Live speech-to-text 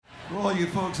For all you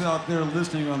folks out there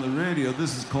listening on the radio,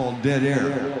 this is called Dead Air.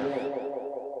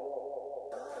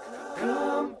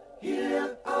 Come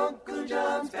hear Uncle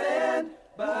John's band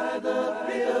by the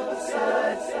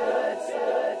riverside.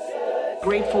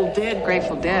 Grateful Dead,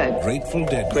 Grateful Dead. Grateful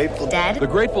Dead. Grateful Dead. The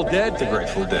Grateful Dead. The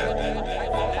Grateful Dead.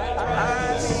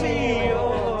 I see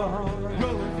your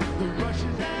rolling the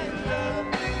rushes and love.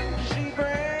 She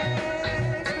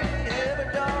brings me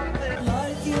every dark thing.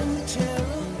 Like in the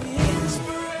terror,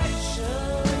 inspiration.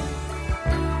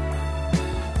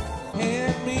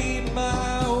 Hand me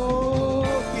my old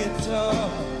guitar.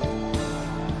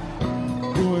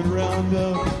 Would round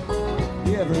up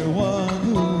everyone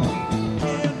who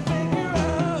can't figure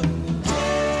out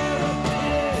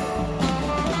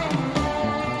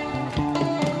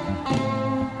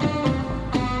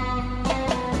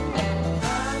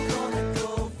I'm gonna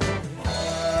go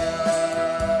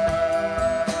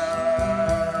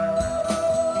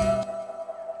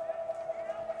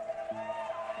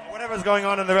Whatever's going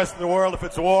on in the rest of the world, if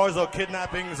it's wars or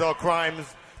kidnappings or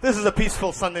crimes, this is a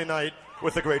peaceful Sunday night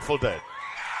with the Grateful Dead.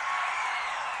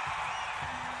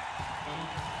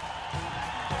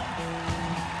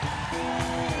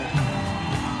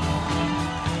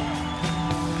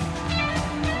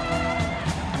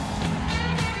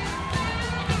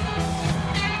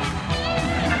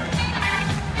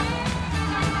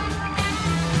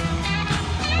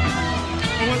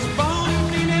 I was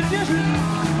born in a desert.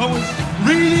 I was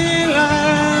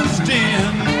realized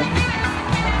in.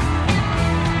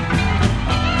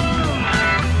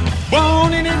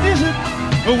 Born in a desert.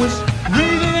 I was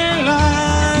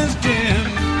realized in.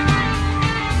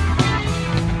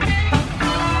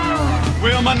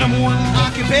 Well, my number one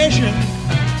occupation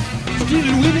is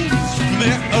stealing women from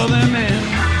their other men.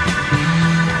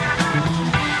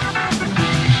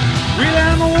 Really,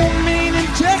 I'm a old man in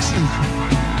Texas.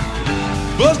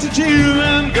 Busted you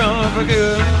and gone for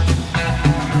good.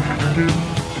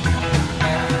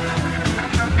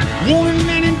 Woman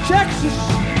man in Texas.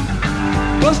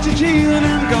 Busted you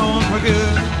and gone for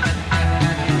good.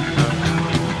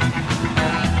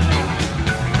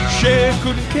 Sheriff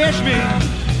couldn't catch me,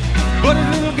 but a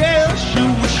little girl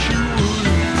sure was sure.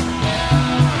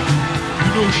 You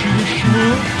know she was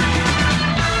sure.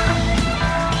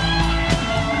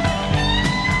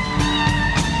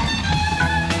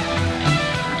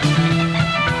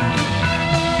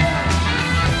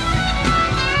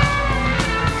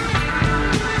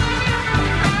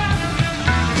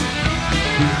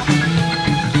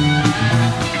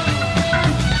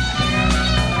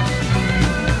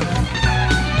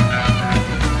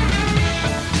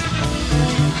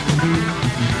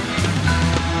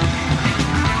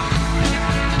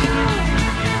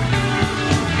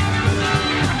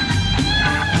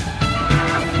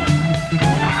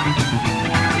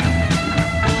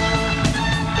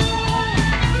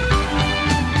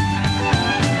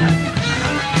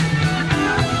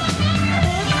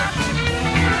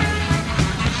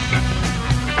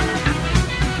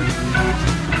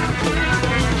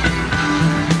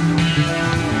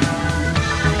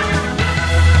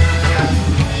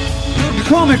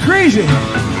 Call me crazy.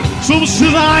 Some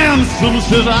says I am, some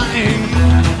says I ain't.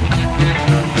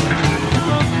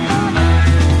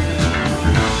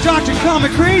 Doctor, call me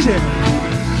crazy.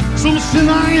 Some says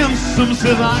I am, some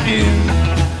says I ain't.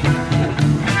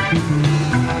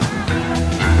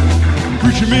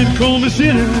 Preacher men call me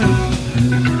sinner,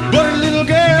 but a little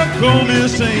girl call me a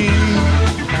saint.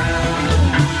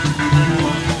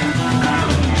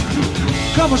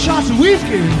 Couple shots of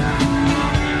whiskey.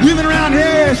 Women around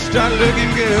here start looking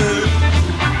good.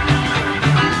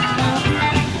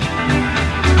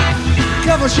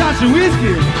 Couple shots of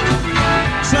whiskey,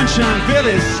 Sunshine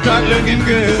Phillies start looking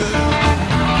good.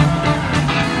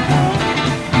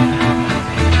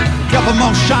 Couple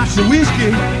more shots of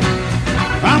whiskey,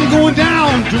 I'm going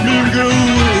down to Ringo.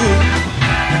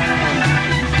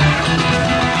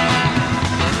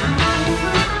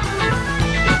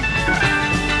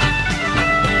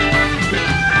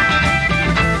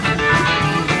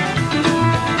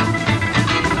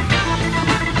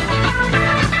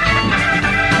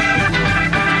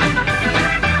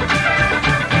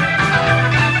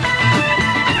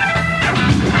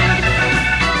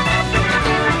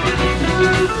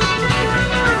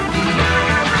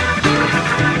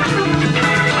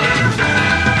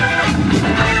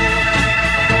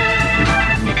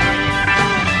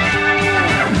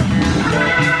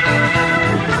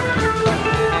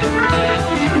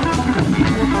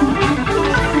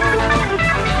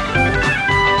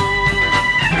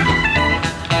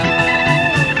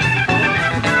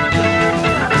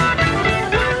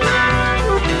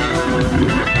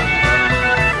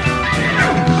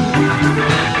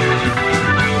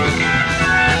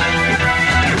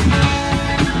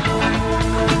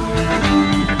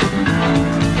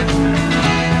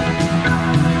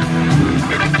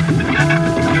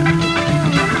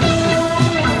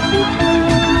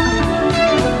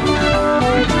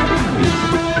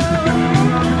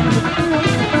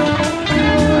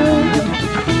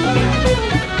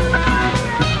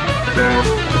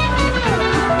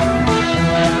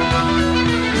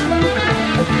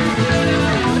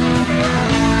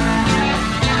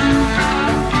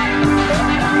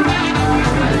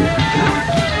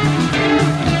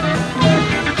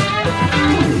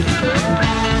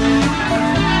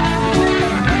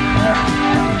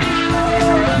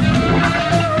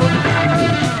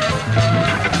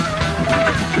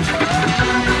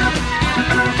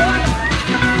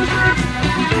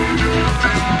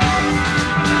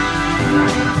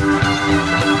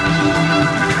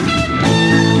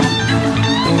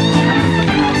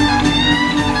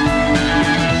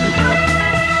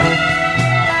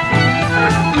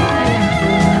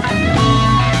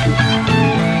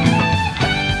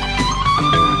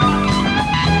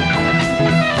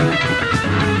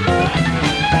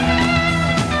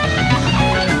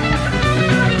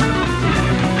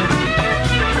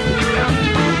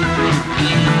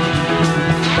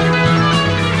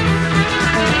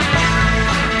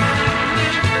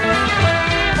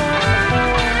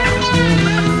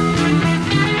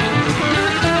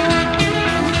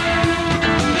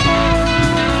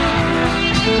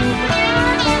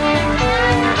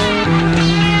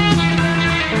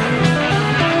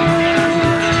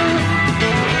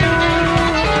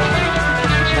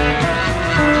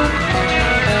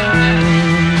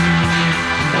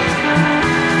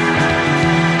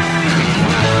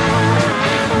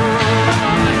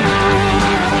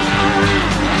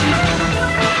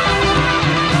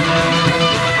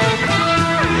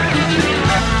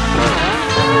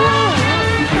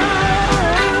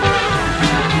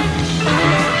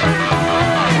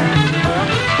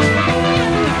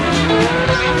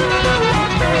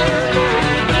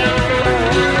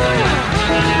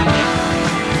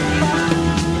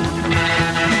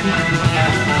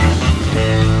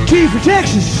 T for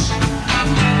Texas.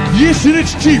 Yes, and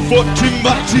it's T for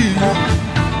Timbuktu.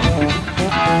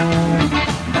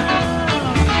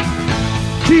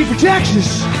 T for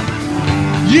Texas.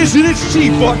 Yes, and it's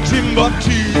T for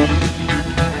Timbuktu.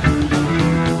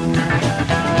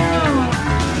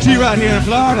 T right here in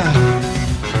Florida,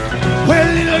 where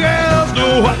little girls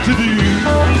know what to do.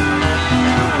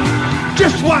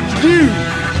 Just what to do.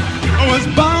 I was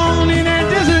born in a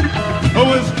desert. I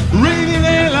was raised in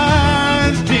a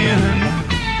lion's den.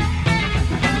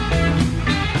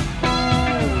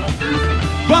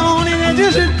 Born in a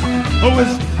desert. I was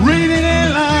raised in a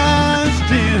lion's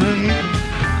den.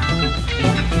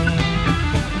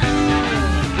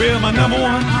 Well, my number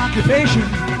one occupation,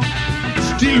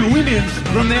 steal women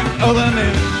from their other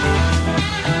men.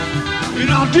 And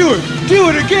I'll do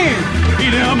it again.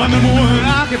 You know, my number one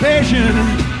occupation,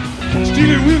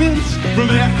 stealing women from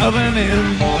their other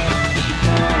men.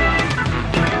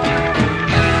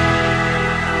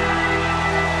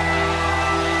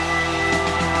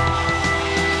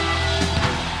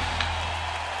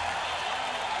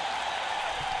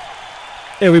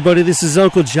 Hey everybody, this is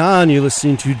Uncle John. You're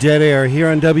listening to Dead Air here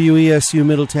on WESU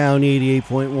Middletown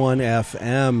 88.1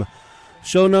 FM.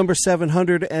 Show number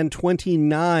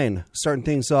 729, starting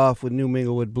things off with New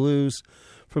Minglewood Blues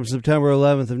from September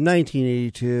 11th of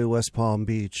 1982, West Palm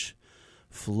Beach,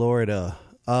 Florida.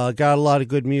 Got a lot of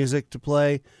good music to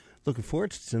play. Looking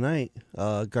forward to tonight.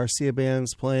 Garcia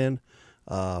Band's playing.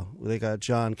 They got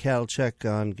John Kattlecheck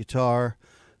on guitar,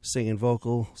 singing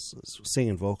vocals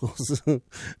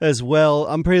as well.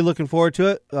 I'm pretty looking forward to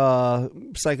it.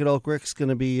 Psychedelic Rick's going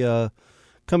to be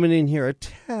coming in here a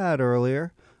tad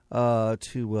earlier to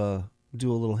do a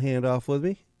little handoff with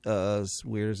me, as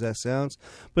weird as that sounds.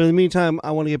 But in the meantime,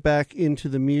 I want to get back into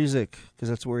the music, because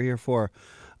that's what we're here for.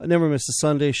 I never miss a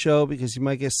Sunday show, because you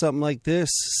might get something like this.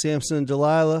 Samson and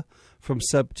Delilah from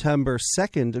September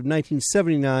 2nd of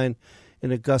 1979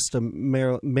 in Augusta,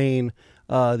 Maine,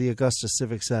 the Augusta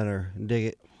Civic Center. Dig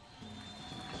it.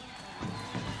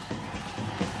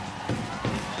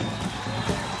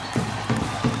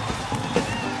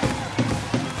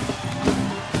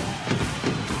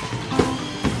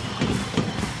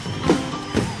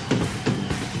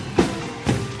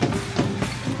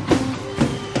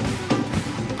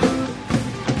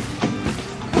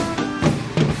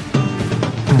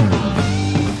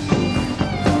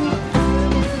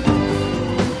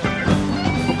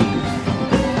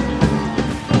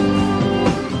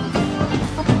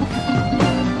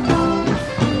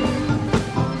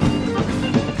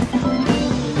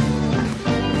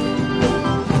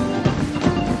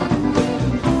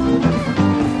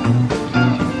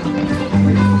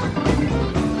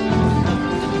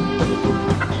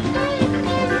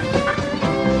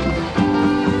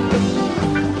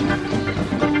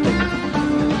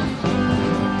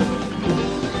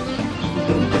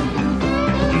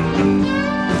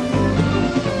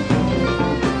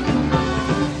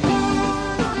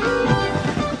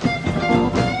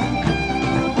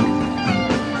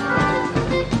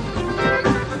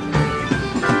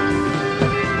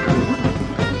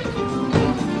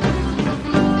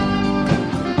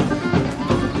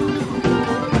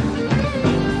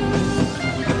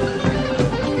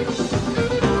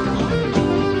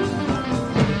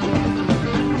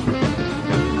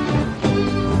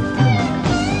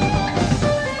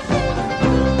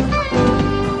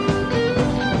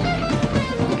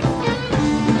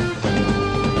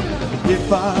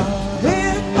 If I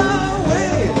had my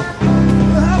way,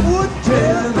 I would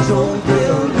tear this old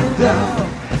building down.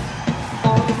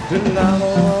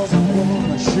 Delilah was a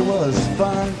woman, she was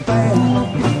fine, fair.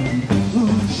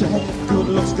 Ooh, she had good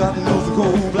looks, got nose of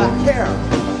gold black hair.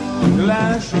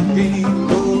 Delilah, she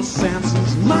gained old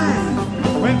Samson's mind.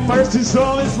 When first he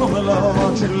saw this woman,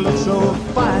 Lord, she looked so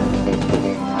fine.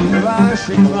 Delilah,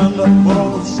 she climbed up on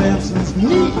old Samson's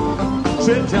knee.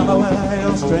 Said, tell me where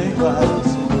your strength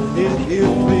lies. It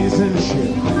plays in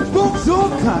shit. Spoke so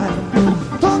kind,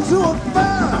 talked so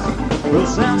fair. Well,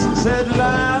 Samson said,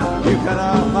 Delilah, you cut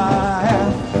out my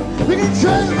hair. You can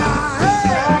change my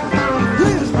hair,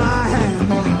 here's my hand.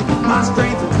 My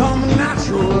strength will come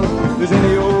natural as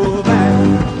any old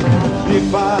man.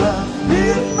 If I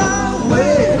had my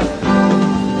way,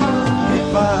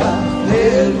 if I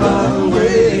had my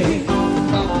way,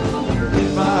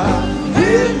 if I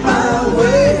had my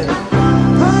way,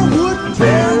 I would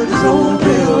tear this old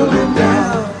building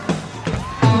down.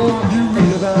 You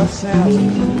read about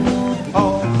Samson,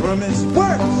 all from his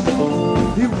works.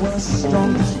 He was the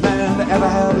strongest man that ever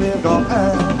have lived on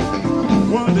earth.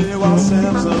 One day while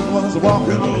Samson was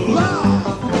walking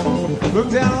along,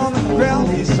 looked down on the ground,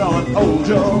 he saw an old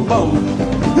jawbone.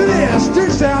 This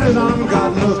sticks out his arm,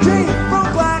 got no teeth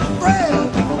from black bread.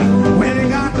 When he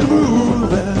got to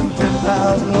moving,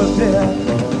 10,000 was dead.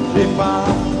 If I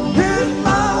had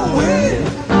my way,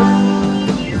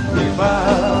 if I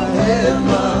had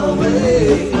my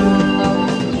way,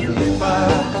 if I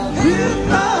had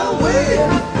my way,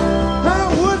 I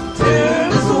would tear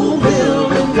this old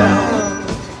building down.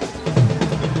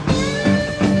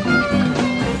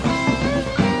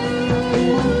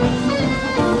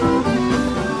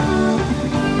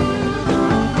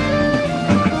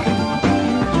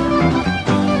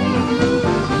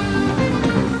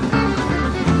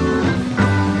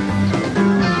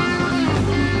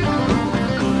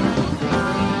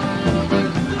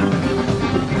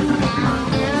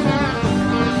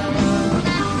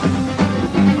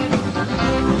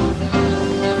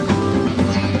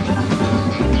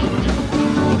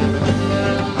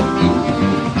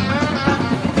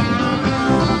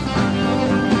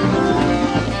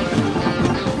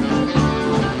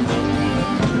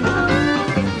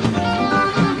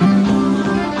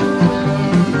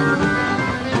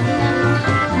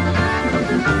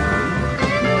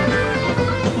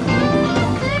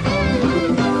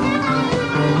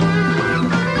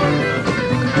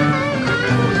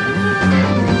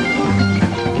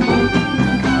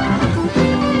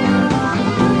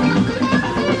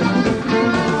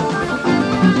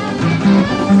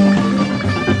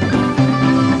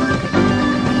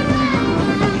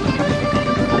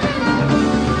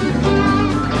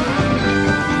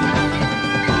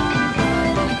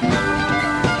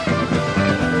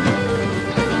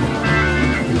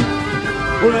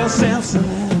 Well, Samson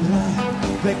and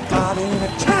they got in a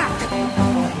attack.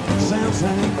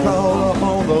 Samson crawled up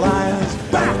on the lion's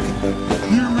back.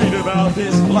 You read about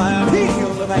this lion, he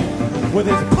killed the man with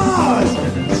his paws.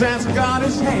 Samson got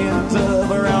his hands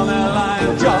up around that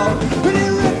lion's jaw, and he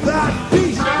ripped that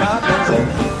beast out and said,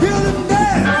 killed him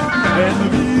dead. And the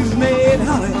beast made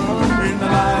honey in the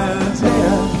lion's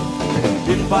head.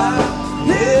 If I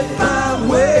hit my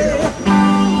way,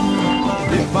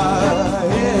 if I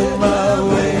hit my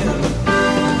way,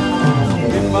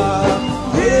 if I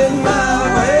hit my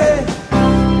way,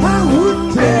 I would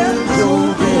tear your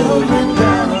building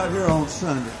down right here on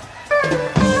Sunday.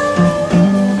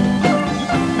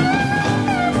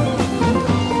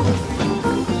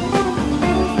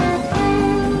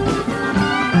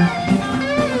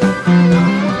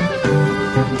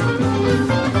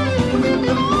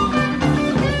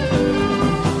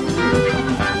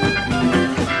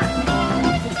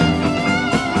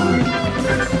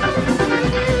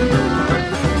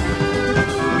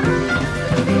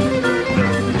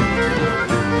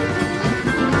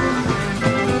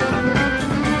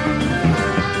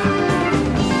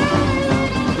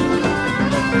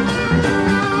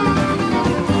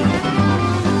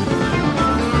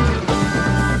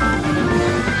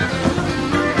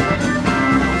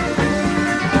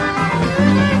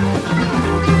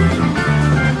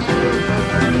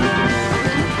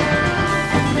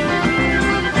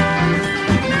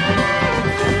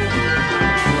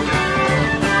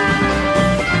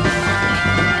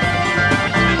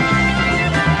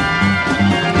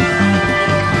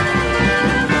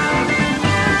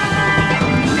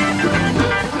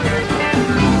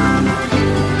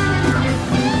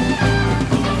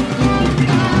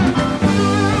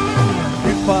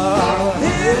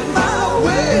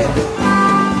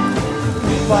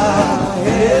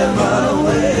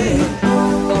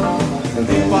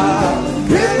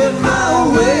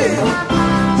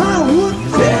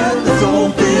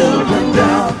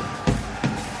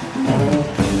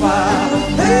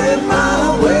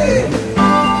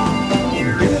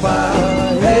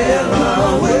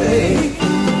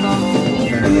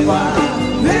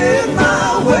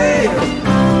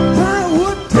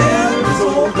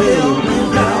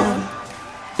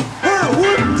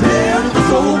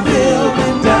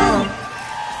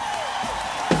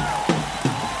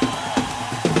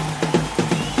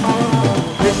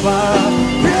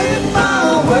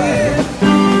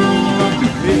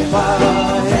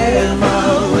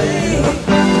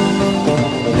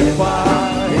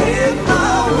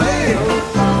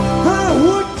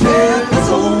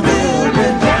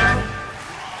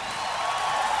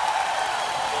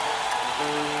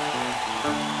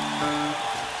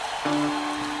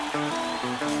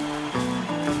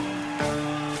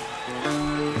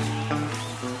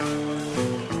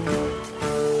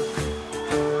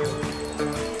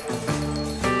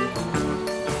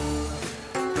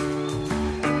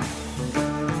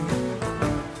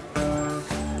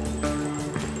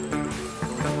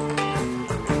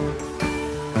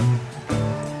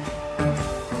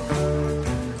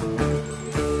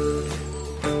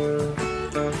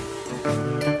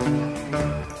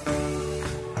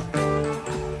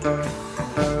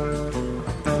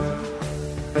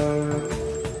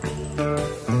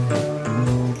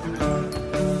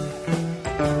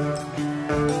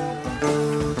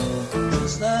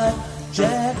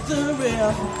 Jack the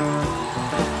Ripper,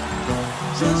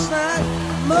 just like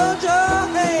Mojo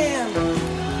Hand,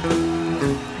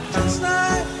 just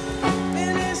like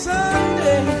any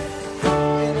Sunday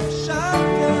in a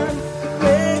shotgun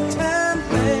ragtime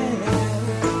band,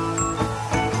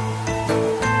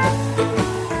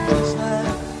 just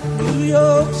like New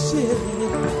York City,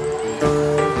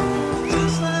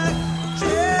 just like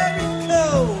Jericho,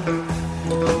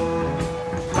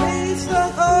 raise the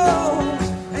holes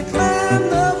and climb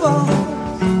the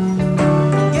walls,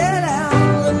 get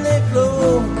out when they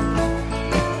glow.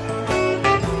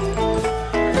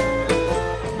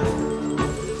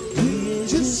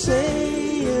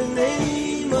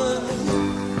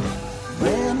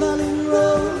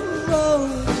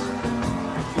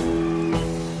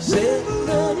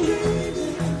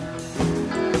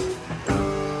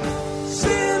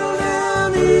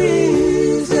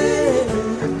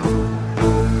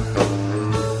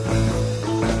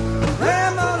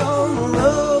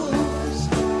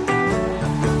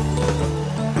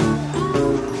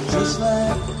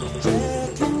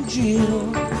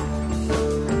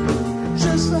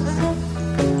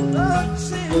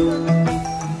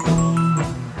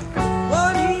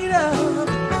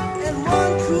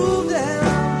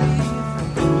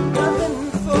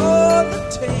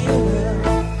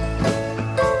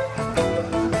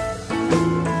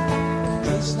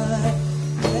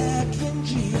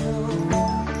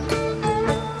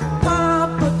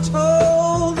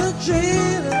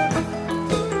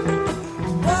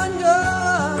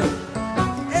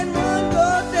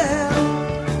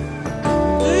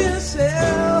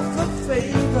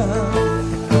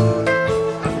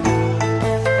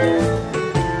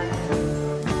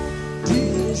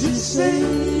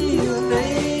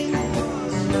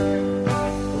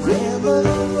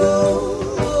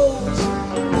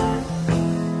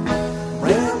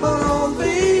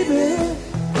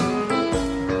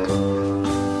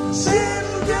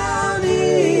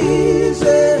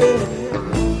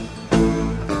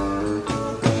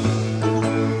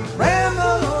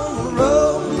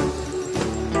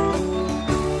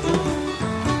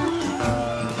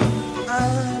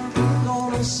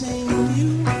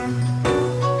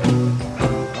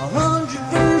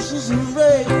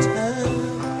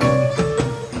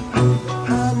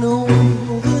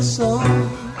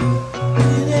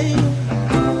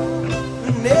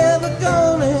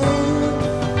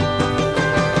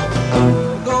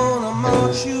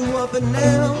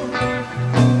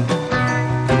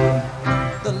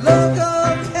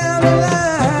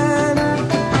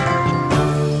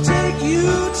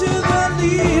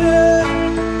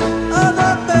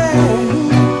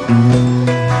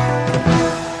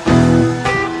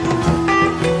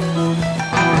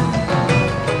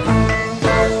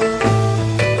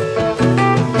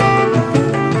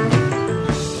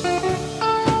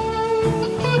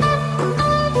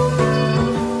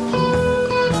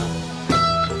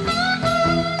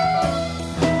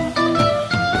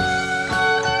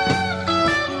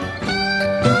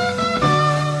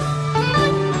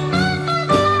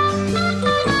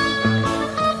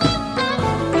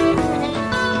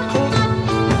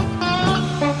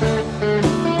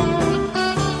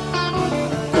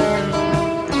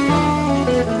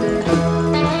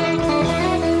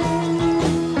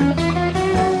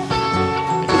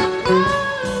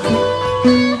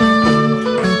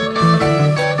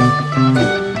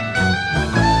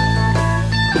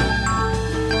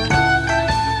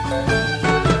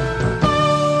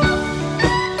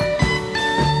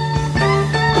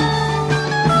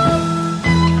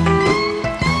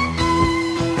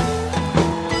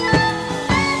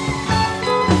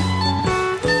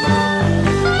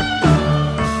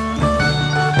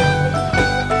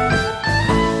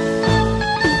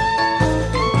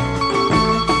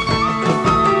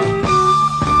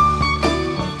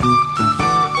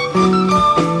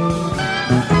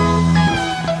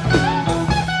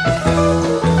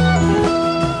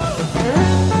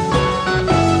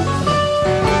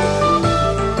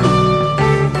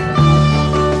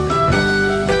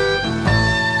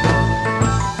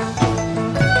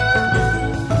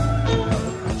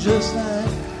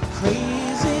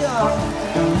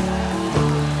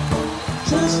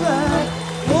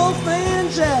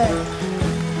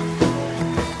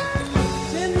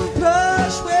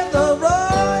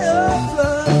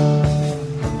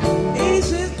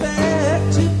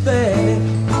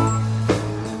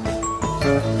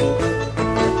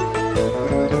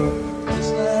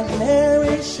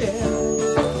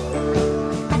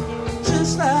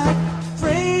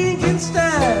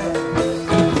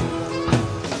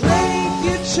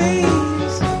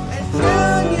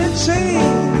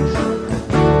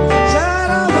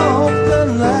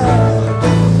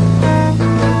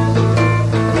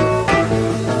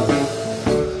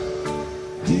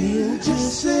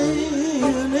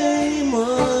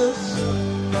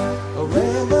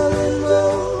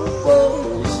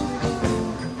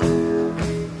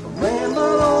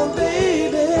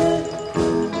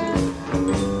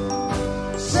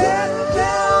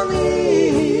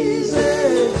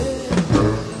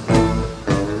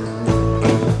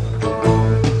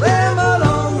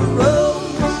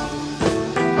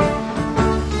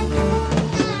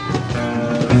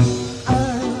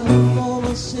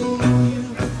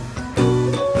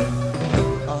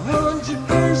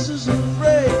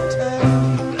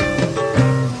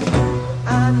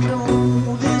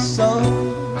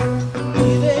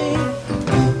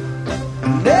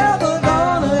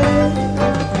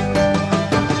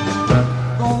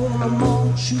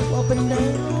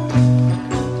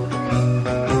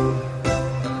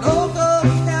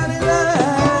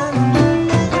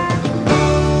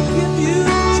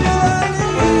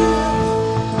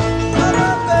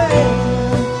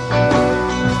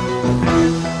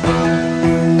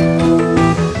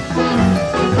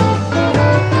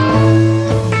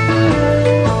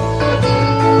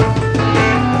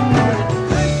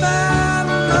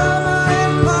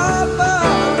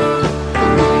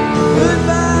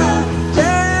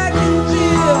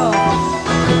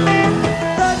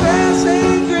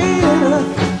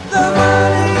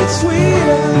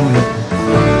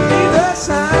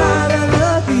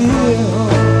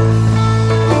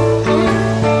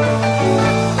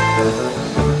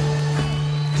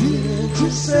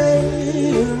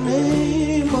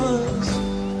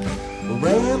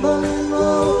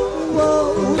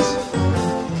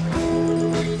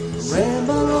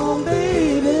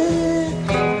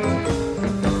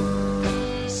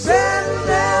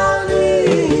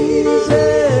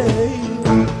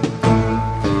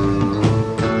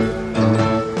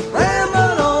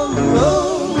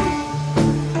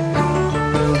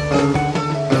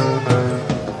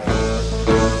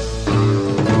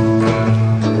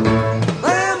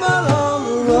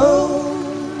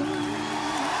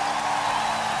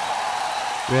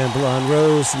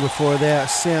 And before that,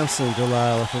 Samson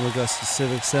Delilah from Augusta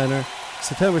Civic Center.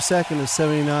 September 2nd of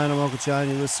 79, I'm Uncle John.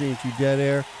 You're listening to Dead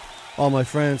Air. All my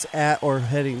friends at or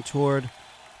heading toward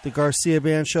the Garcia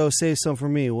Band show, save some for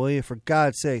me, will you? For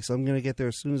God's sakes, I'm going to get there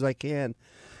as soon as I can.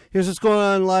 Here's what's going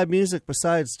on in live music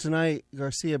besides tonight.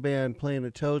 Garcia Band playing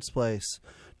at Toad's Place.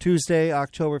 Tuesday,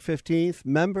 October 15th,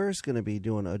 Members going to be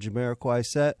doing a Jamiroquai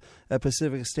set at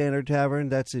Pacific Standard Tavern.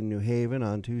 That's in New Haven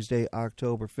on Tuesday,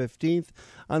 October 15th.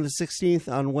 On the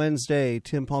 16th, on Wednesday,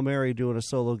 Tim Palmieri doing a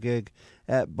solo gig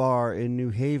at Bar in New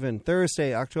Haven.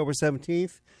 Thursday, October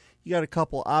 17th, you got a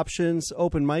couple options.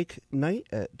 Open mic night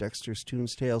at Dexter's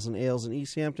Tunes, Tales, and Ales in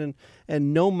East Hampton.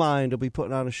 And No Mind will be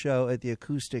putting on a show at the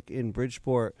Acoustic in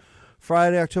Bridgeport.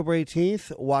 Friday, October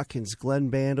 18th, Watkins Glen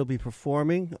Band will be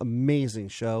performing. Amazing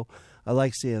show. I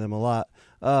like seeing them a lot.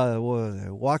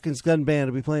 Watkins Glen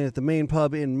Band will be playing at the Main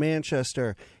Pub in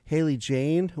Manchester. Haley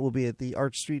Jane will be at the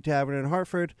Arch Street Tavern in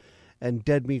Hartford. And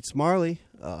Dead Meets Marley,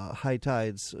 High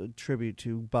Tides tribute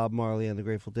to Bob Marley and the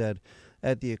Grateful Dead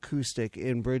at the Acoustic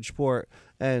in Bridgeport.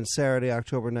 And Saturday,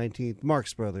 October 19th,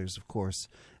 Marx Brothers, of course,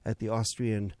 at the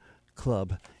Austrian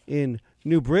Club in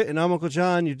New Britain. I'm Uncle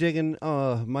John. You're digging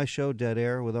my show, Dead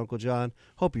Air, with Uncle John.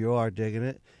 Hope you are digging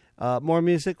it. More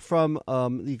music from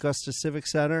the Augusta Civic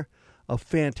Center. A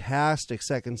fantastic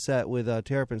second set with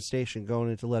Terrapin Station going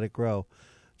into Let It Grow.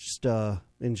 Just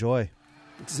enjoy.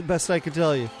 It's the best I can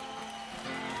tell you.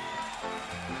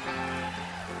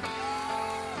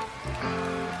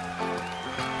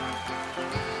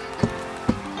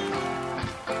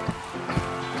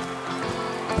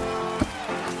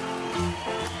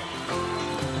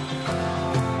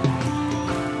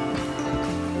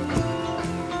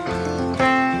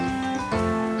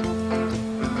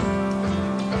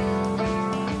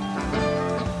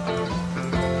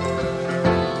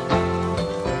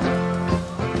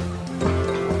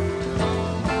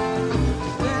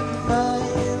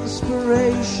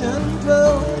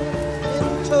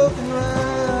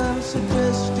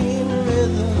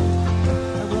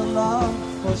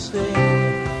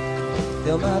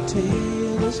 Till my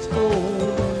tale is told.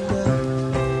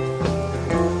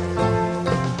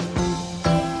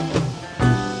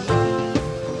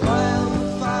 While the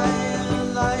fire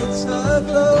lights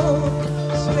aglow,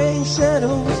 strange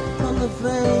shadows from the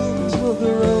flames will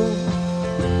grow,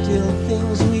 till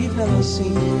things we've never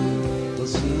seen will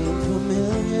seem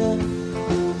familiar.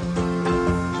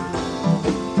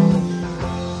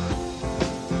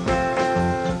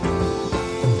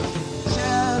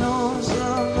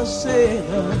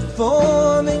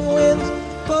 Forming winds,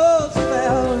 both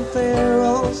foul and fair,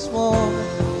 all swarm.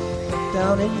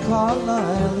 Down in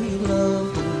Carlisle, he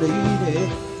loved a lady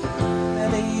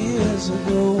many years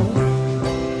ago.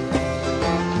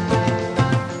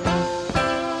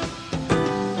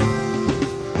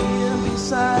 Here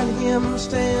beside him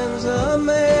stands a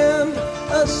man,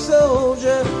 a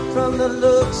soldier from the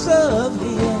looks of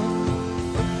him,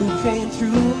 who came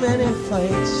through many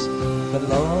fights but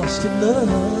lost in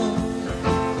love.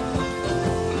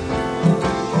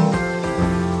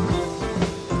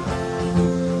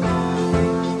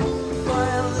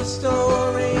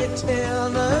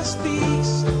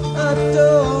 A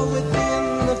door within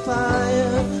the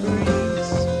fire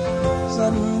creaks,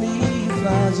 suddenly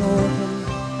flies open,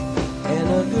 and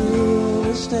a girl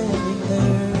is standing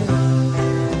there.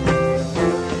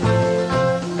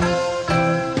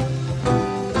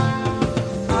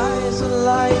 Eyes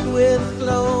alight with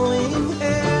glowing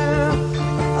hair,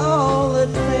 all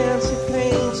that fancy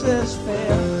paints as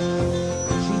fair.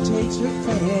 She takes her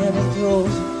fan and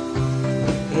throws it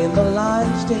in the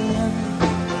lion's den.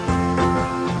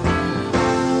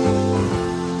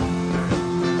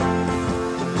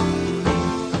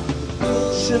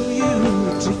 Of you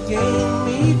to gain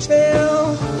me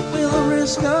tell, will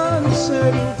risk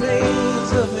uncertain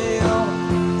pains of hell.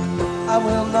 I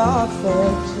will not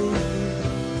forsake you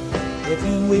if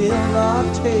you will not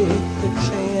take the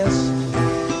chance.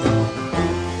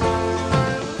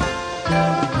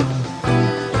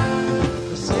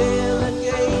 The sailor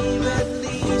gave at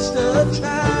least a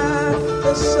try,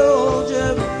 the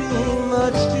soldier being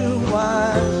much too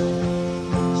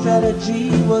wise. Strategy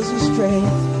was his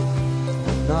strength,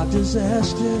 not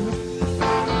disaster.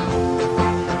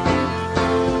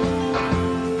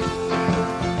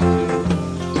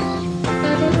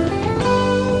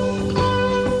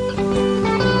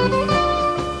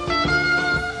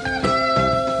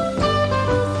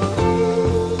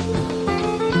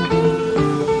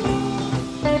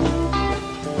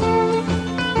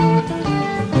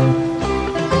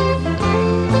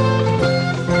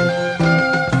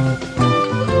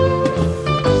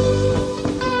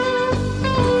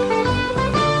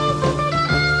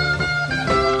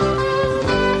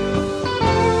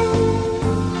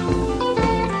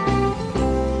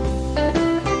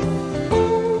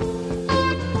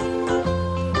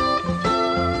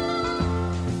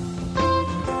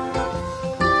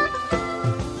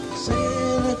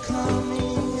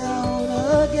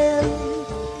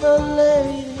 the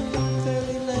lady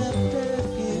fairly left at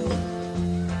him.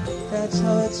 That's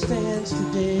how it stands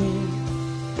today.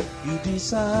 You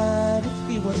decide if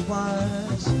he was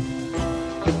wise.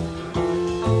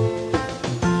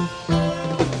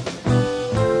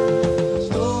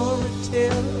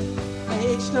 Storyteller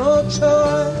makes no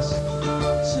choice.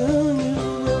 Soon you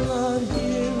will not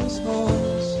hear his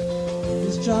voice.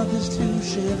 His job is to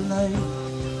shed light,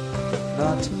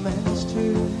 not to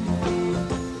master.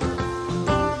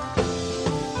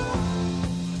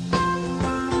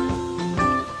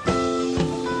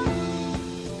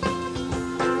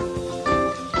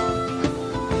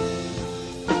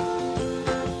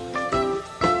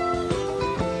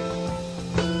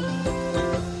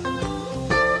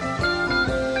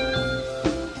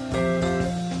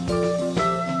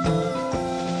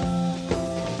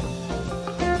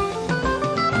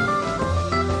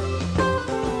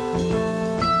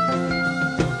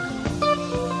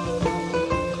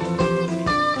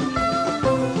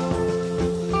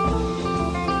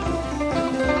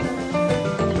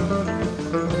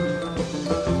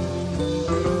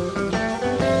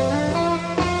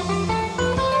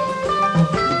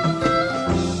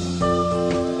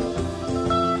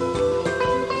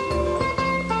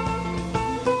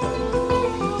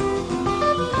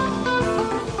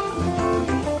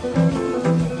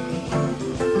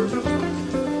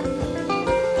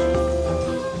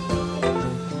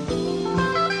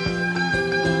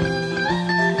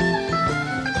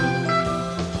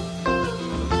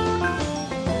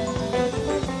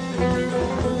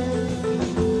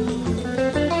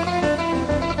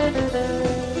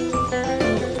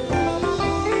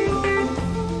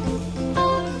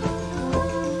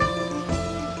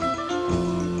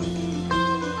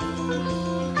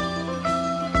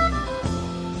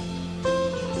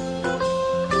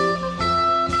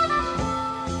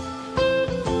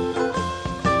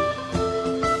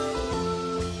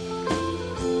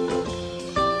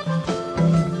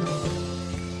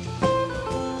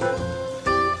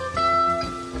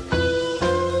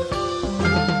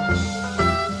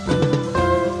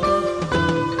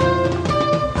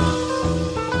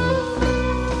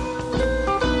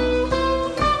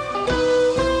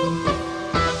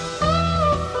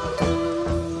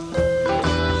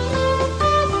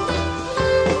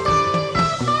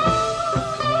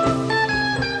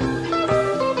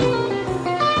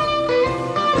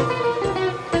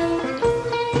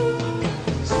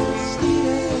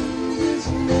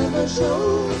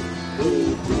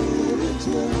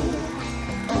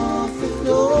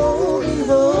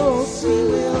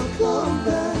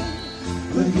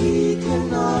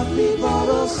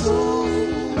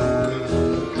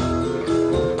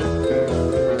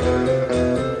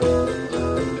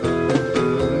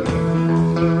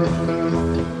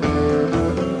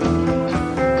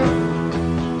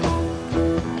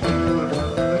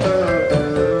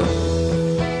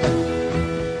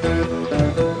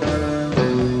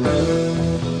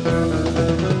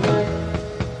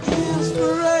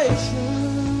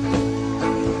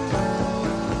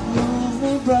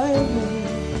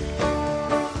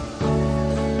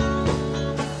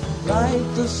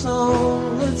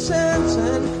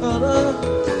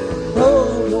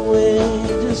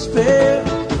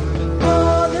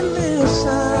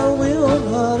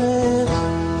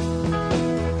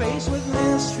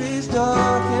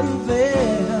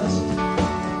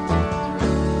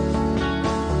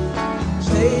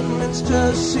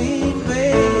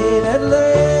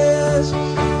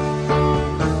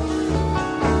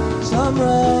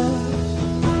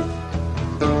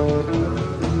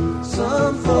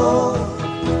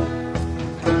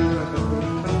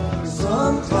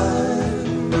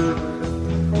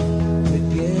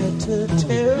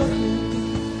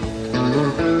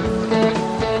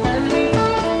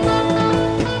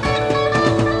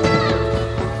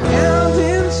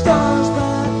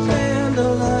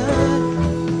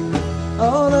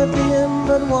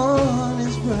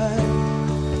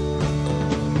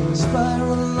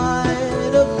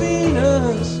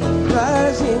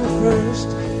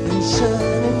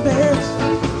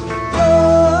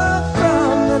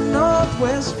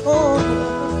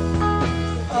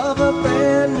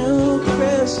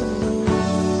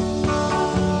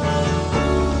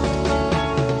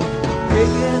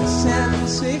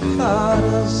 I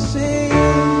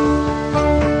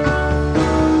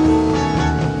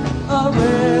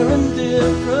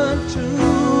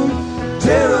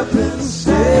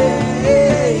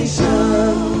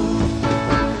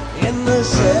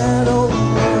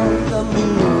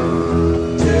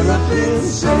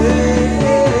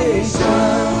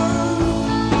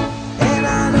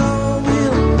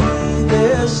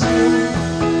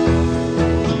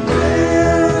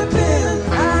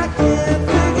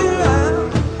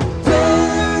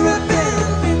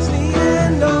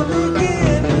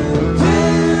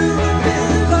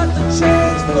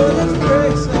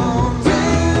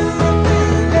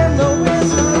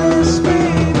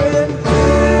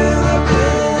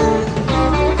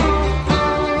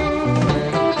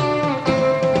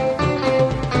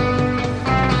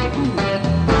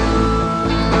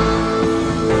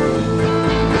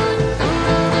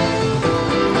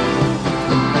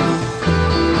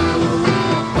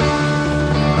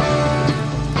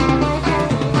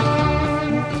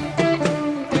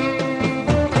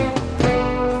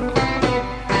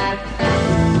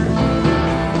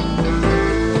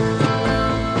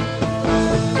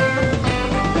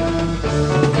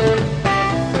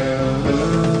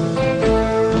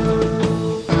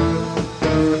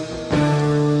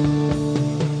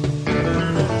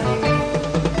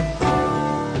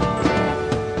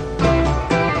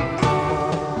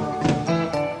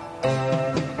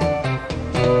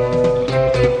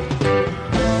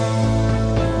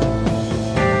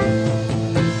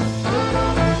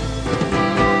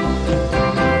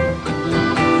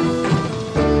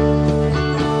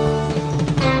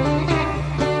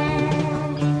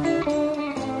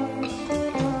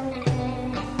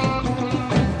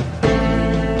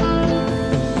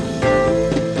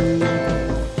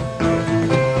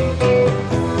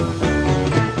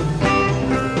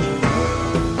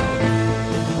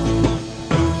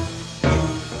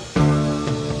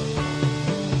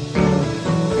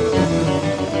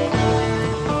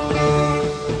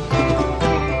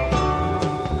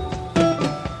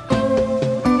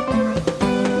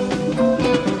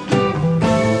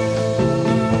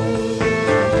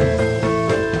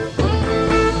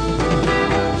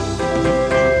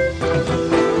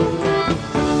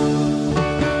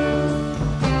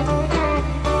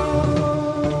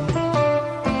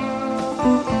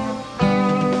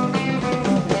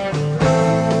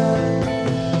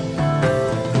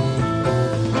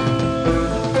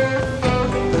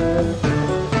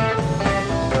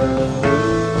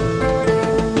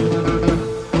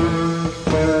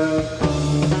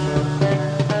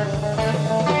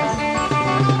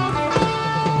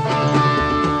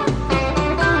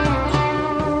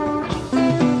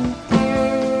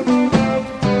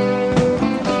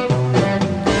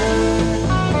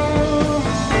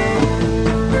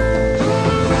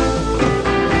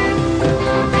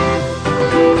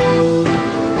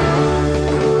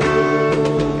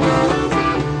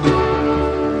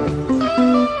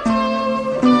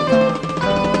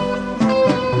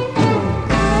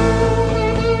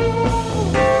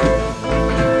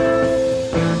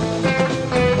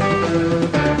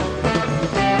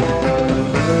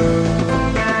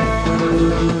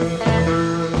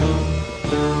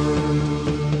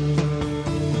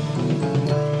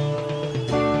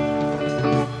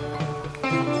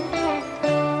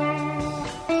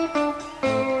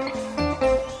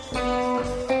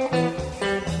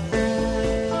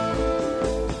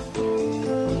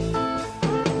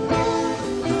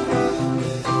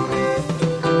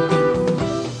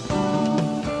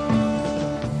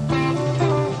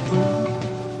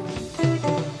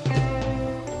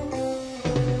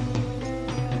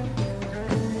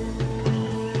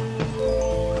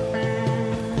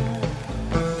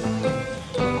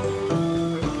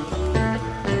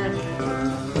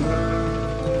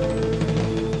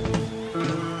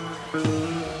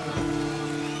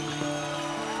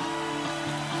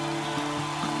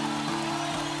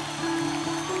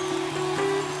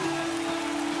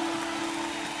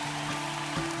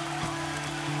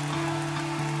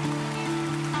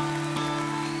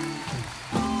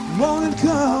morning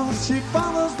comes, she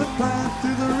follows the path to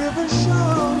the river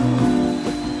shore.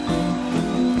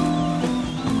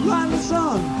 Light the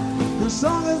sun, her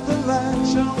song is the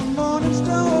latch on the morning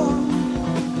storm.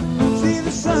 See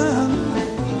the sun,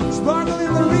 sparkle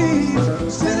in the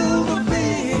reeds, silver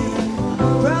beam,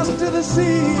 pass to the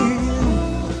sea.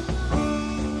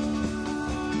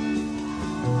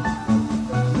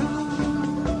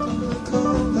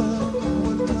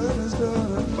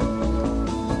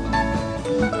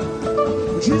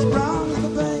 She's brown as the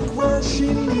bank where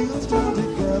she kneels down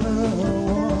together.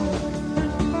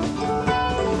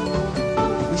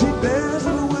 She bears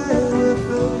it away with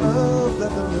the love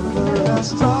that the river has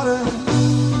started.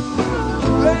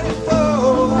 Let it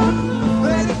flow,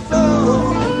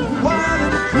 wild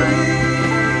and free.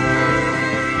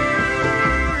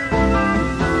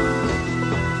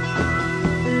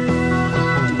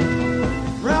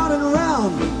 Round and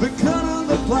round, the cut of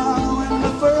the plow and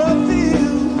the furrow field.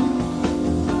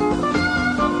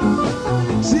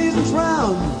 Seasons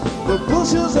round, the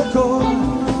bushels of corn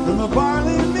and the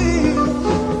barley meal.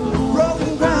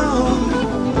 Broken ground,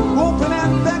 open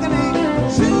and beckoning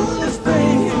to the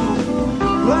spring.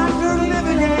 Black dirt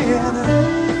living again.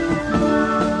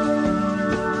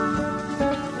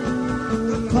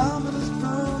 The cloud that is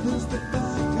proud is the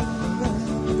back of the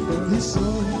land. He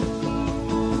saw him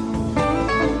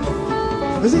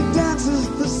as he dances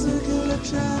the circular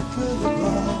track of the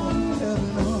cloud.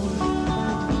 Heaven on.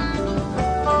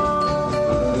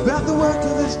 That the work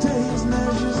of his days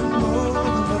measures more than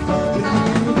the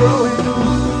fucking growing.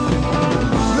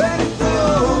 Let it go,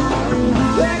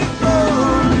 let it go,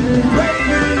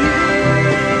 baby.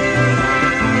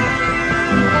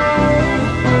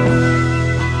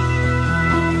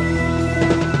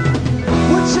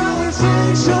 What shall we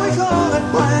sing? Shall we call it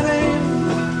by name?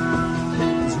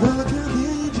 It's well the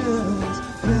angels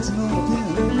dancing on the pin.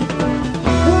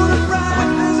 What a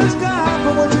brightness the sky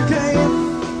from what you came.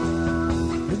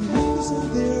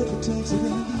 Takes it in.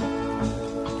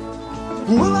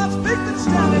 Well, I speak and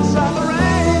stand inside the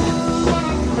rain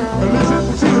and listen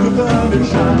to the thunder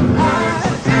shine. I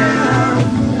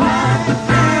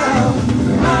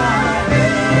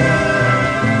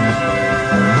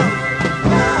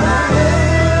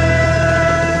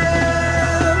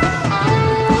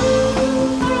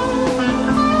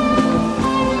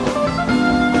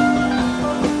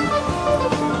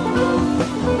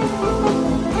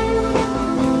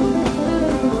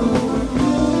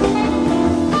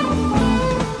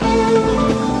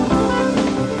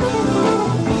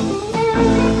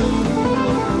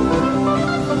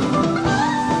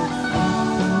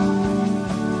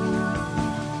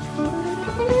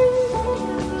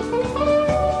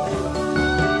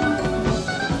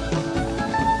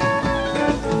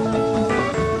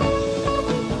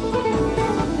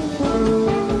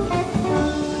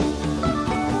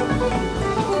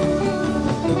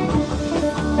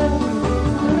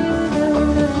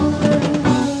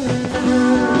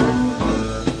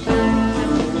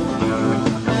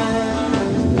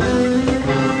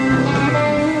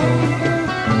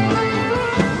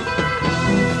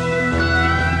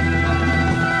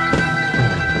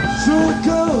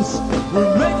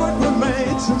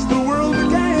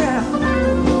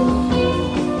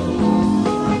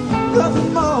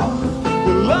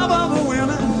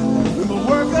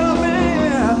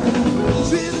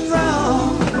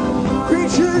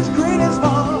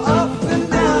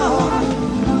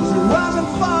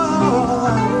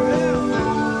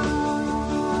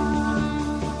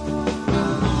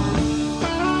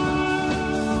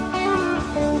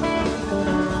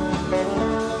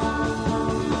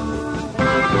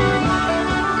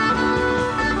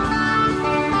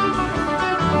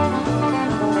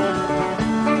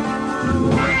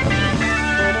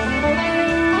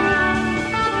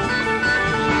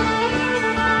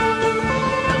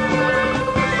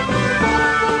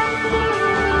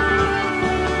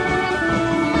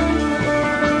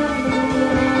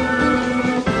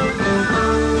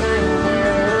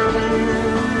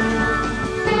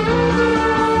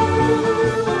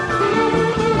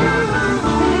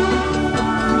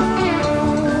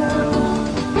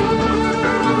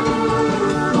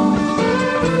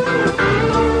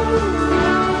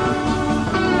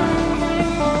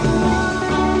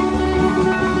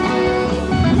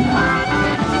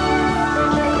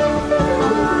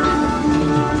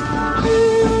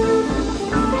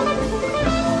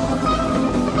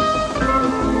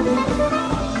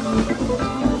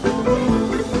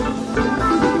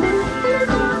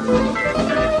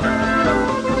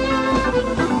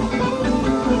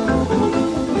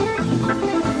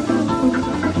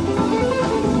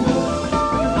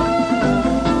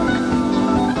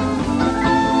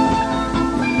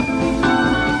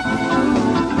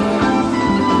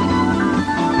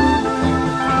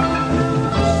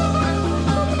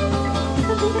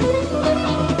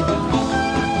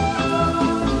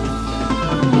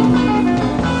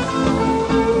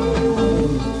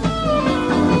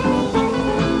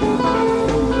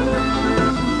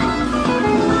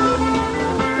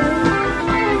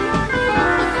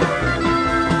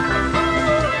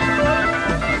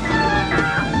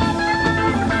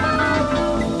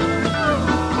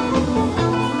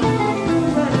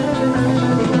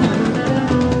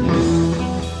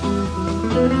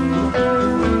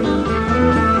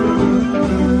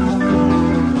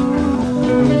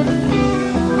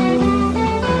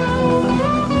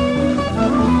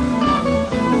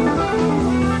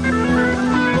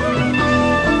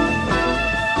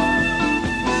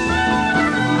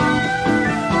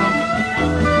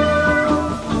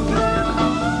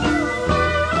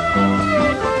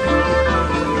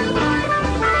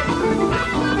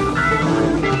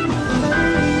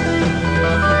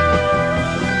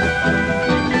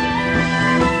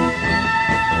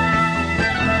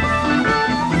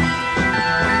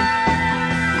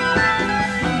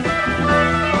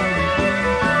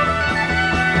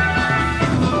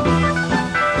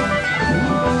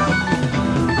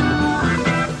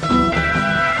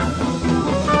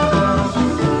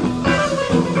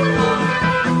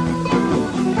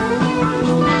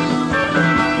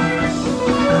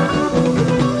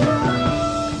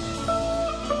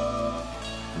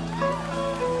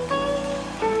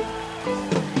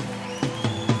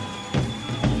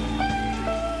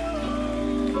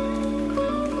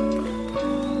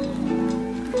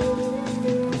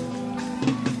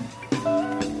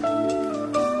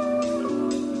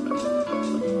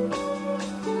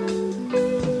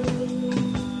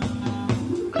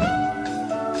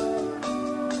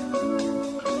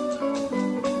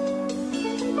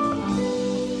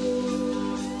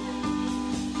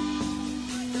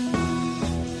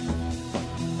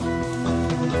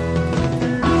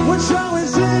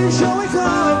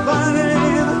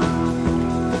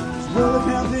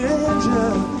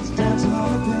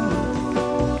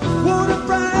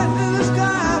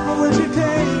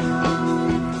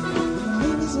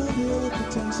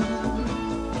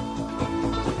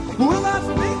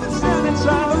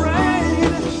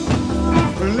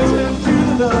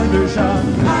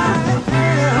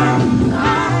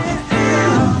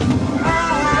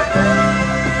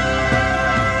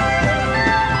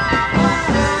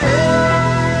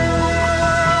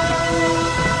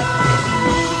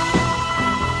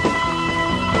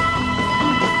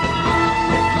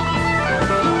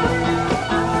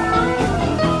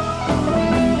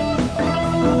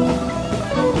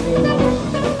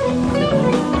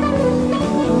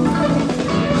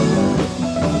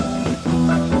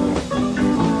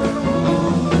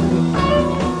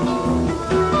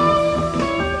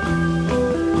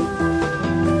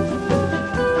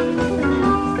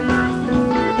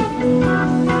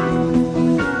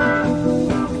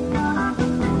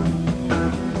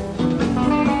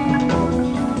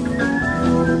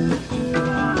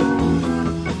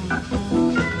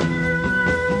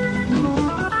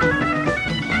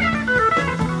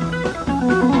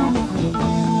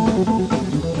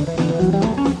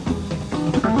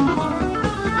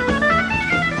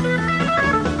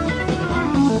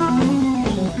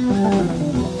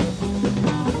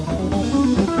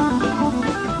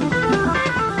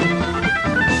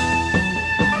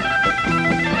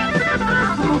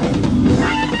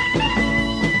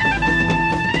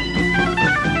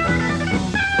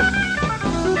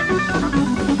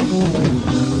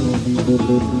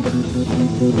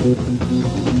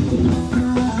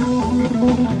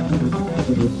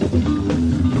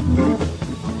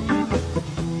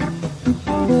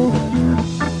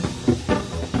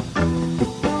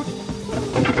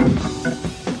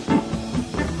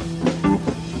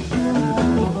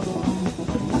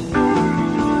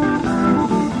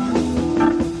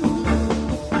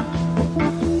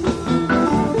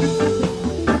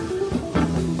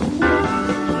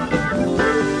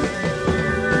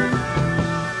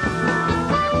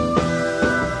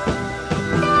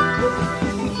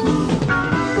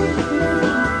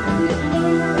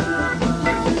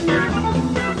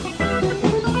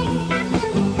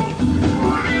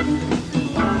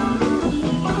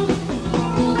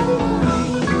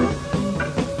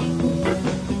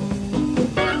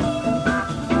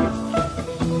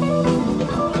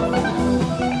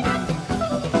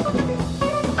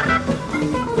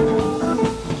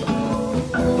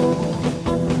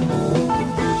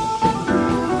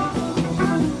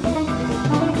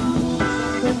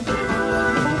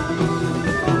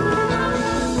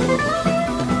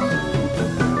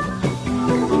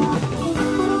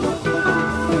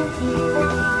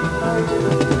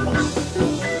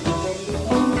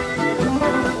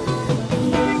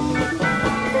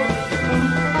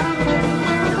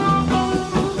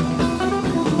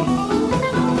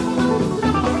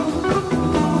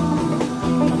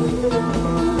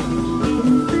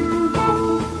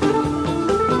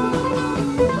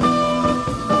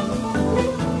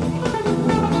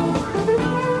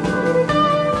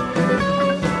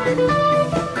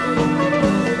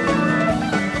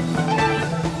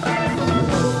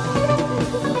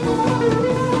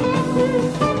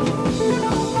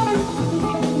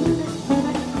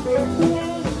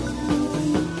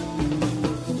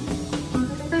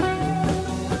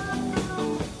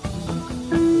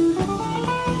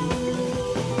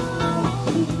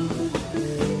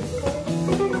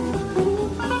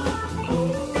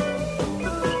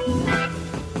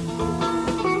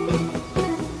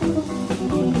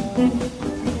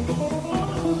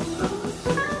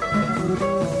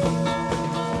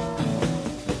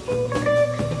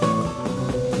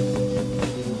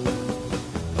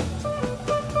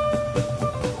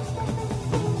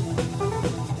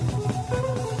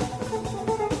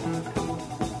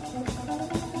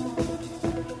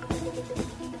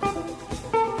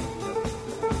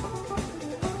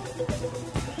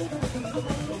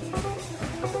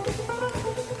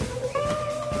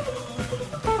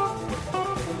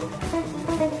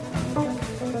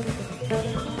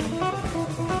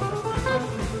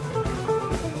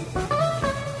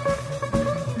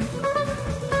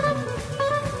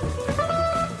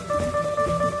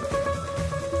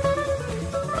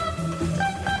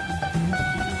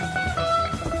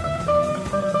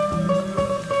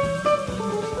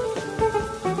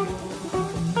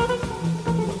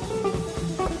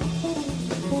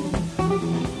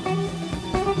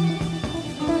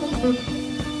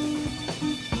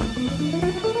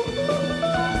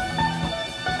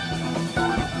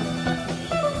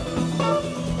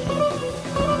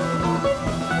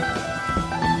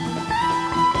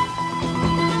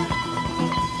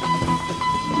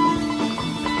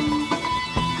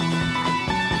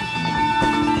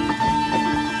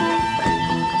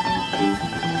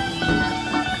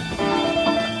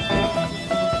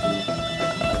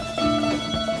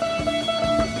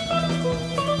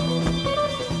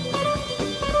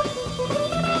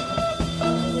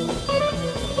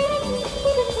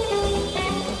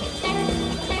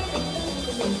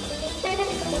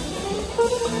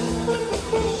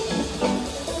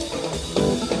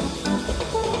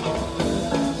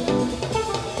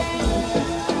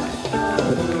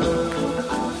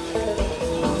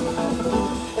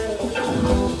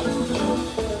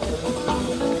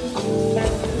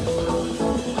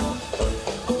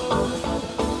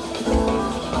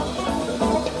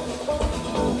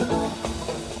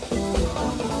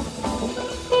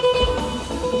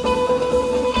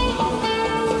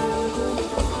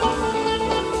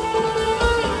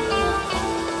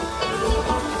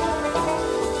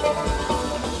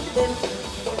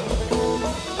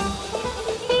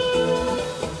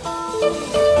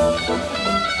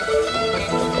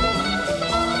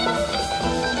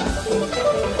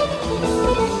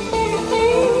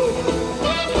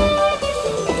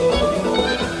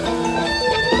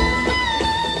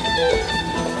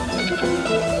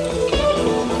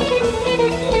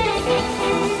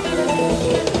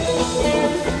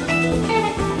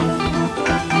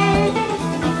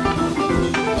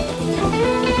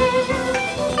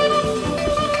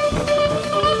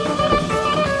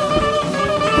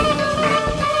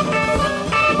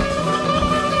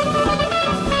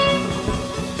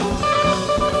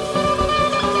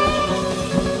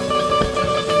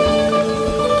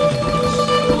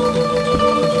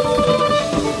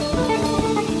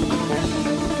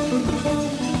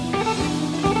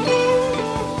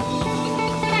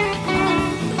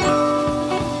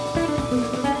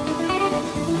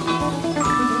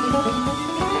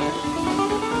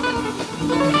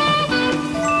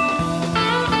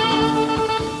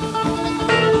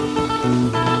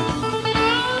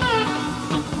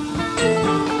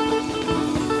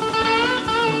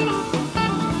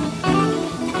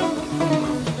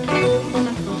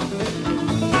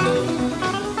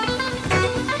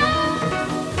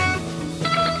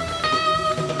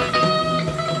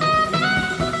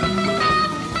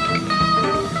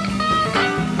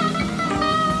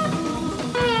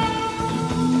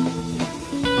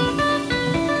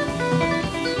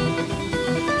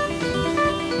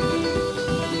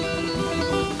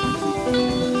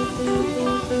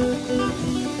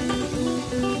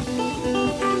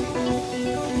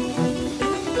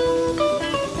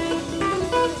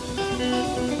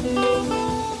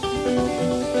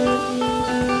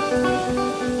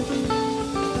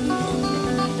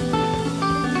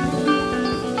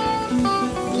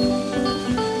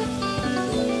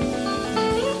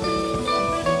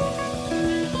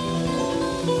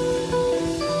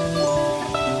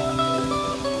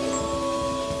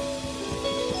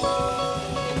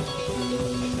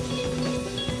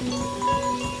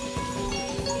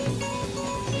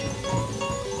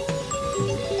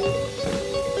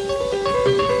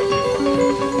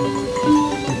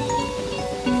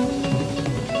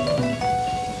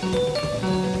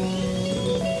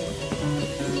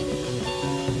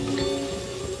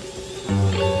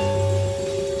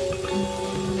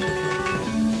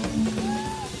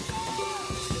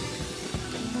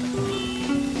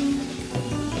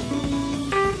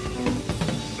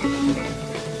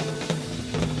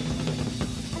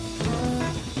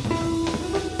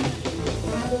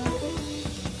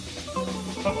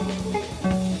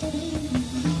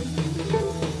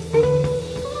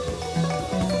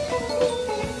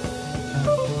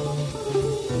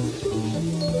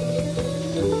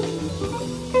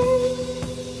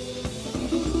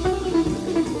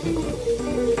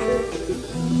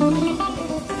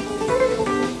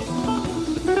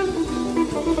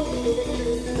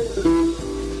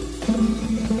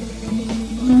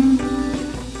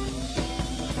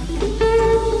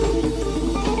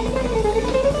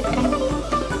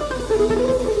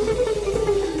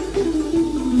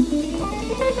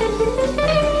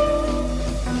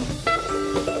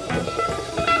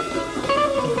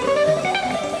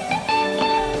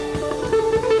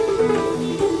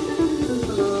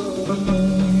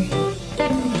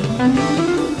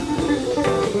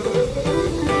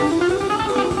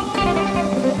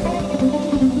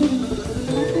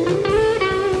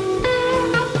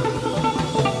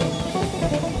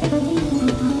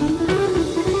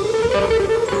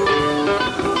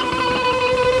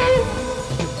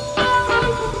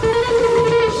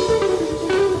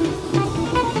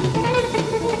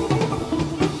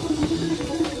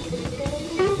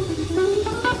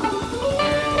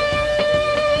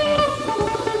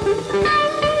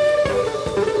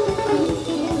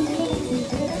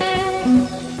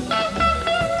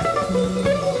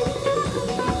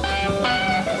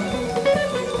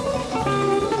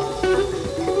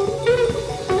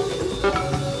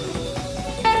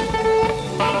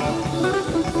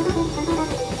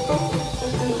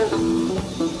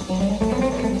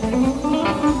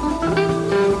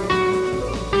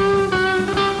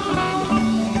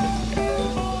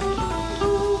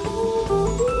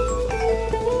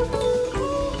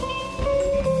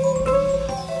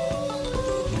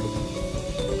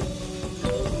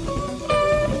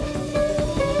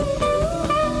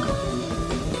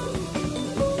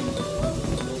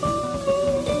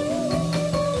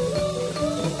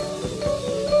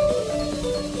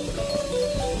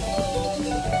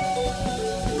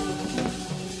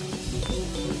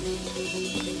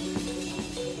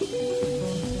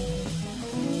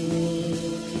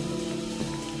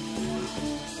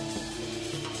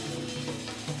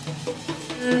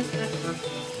This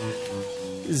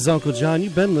is Uncle John.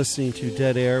 You've been listening to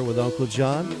Dead Air with Uncle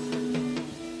John.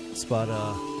 It's about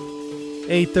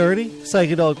 8:30.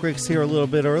 Psychedelic Rick's here a little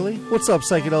bit early. What's up,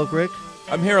 Psychedelic Rick?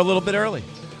 I'm here a little bit early.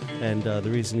 And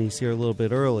the reason he's here a little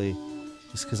bit early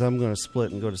is because I'm going to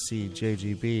split and go to see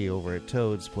JGB over at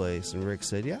Toad's place. And Rick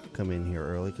said, yeah, I'll come in here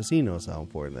early because he knows how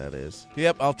important that is.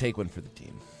 Yep, I'll take one for the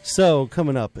team. So,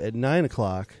 coming up at 9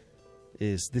 o'clock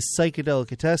is the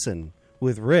Psychedelicatessen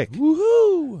with Rick.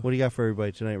 Woohoo! What do you got for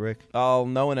everybody tonight, Rick? I'll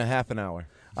know in a half an hour.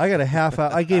 I got a half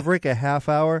hour. I gave Rick a half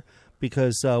hour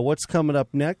because what's coming up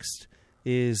next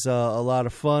is a lot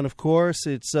of fun, of course.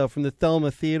 It's from the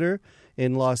Thelma Theater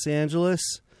in Los Angeles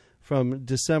from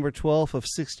December 12th of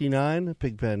 69.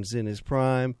 Pigpen's in his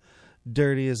prime.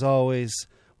 Dirty as always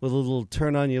with a little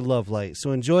turn on your love light.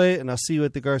 So enjoy it, and I'll see you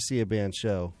at the Garcia Band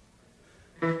show.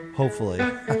 Hopefully.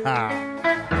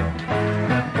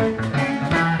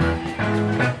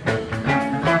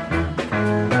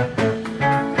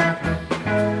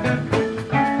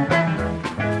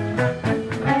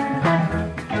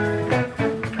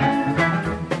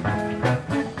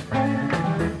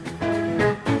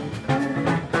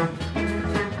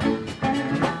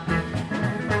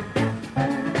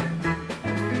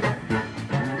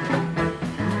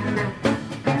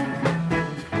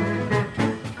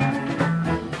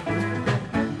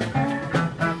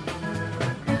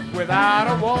 Without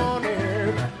a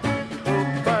warning,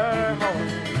 broke my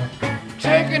heart.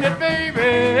 Taking it,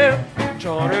 baby,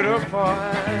 torn it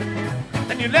apart.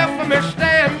 And you left me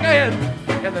standing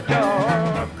in the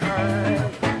dark,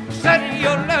 crying. Said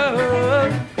your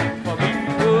love for me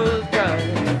was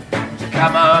dying. So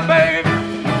come on, baby,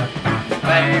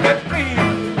 baby, please.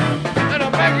 And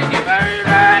I'm begging you, baby,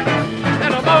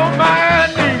 and I'm on my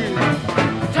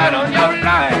knees. Turn on your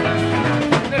light,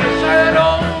 and it's turn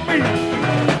on me.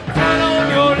 Turn on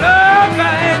your love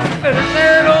light, let it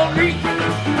shine on me.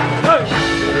 Hey,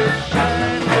 let it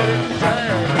shine, let it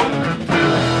shine.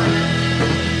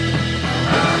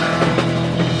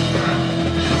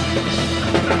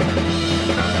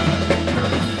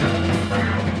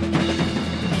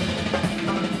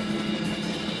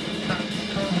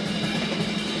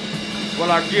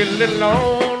 Well, I get a little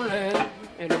lonely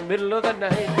in the middle of the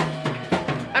night,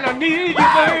 and I need you,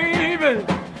 baby,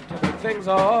 to make things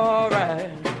alright.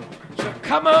 So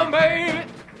come on, baby,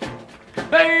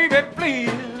 baby,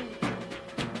 please.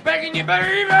 Begging you,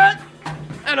 baby,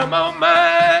 and I'm on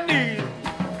my knees.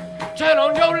 Turn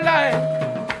on your light,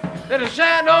 let it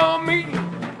shine on me.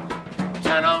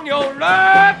 Turn on your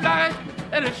love light,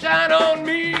 let it shine on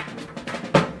me.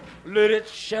 Let it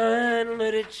shine,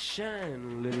 let it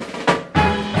shine, let it shine.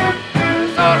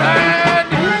 That's all I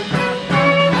need.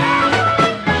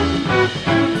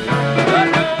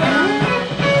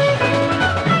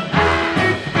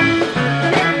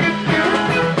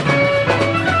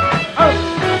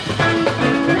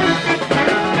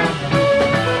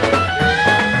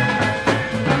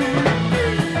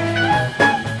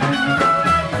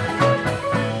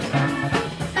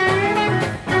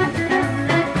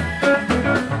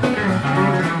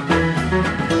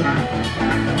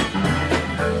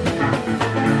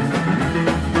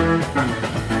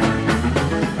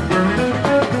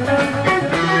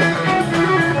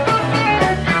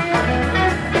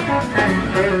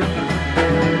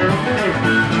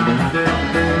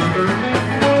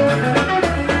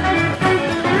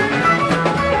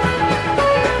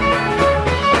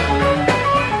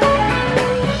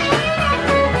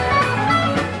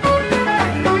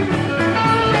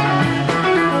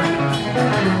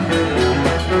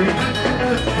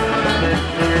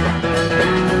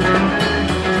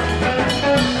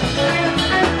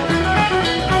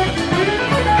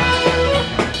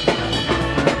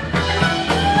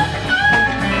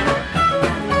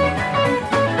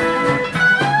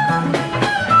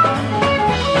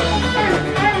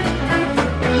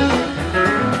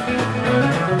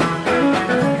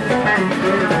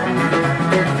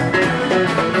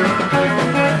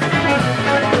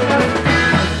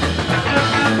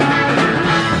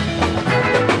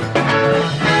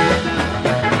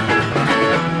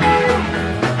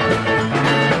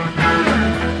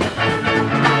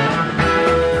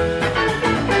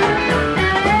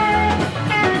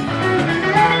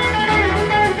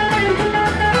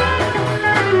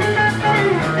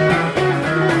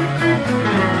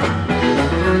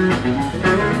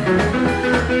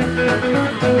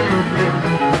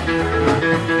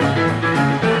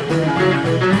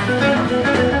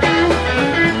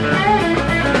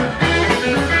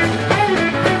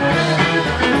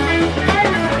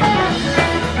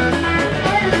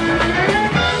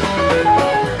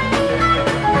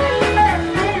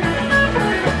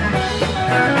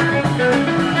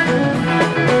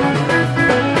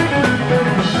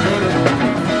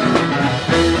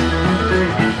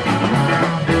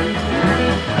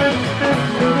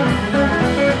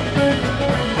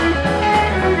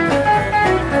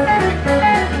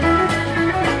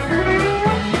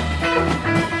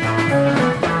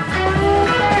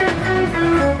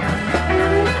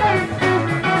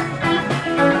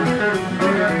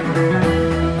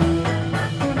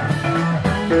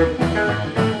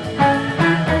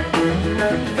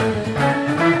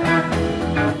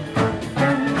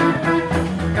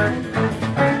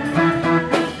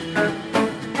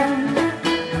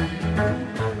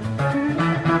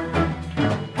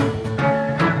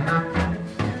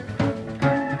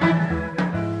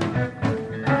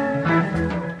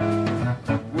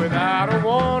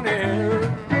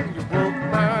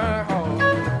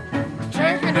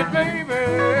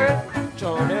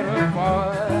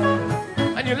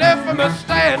 you left me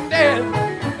standing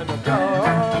in the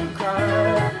dark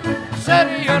crying.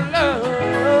 Said your love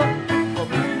for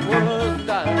me was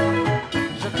dying.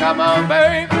 So come on,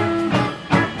 baby,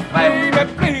 baby,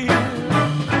 please.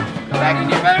 I'm begging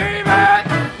you, baby,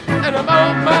 and I'm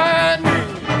on my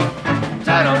knees.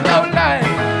 Turn on your light,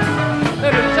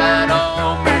 let it shine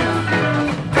on me.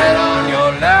 Turn on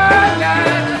your light,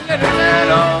 let it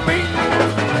shine on me.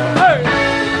 Hey,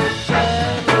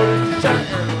 shine, shine.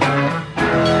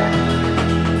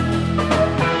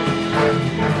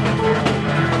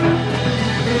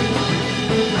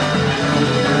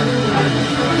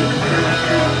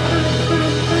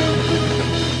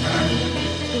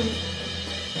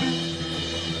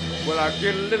 Well, I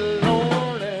get a little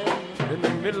lonely in the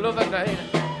middle of the night,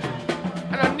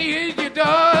 and I need you,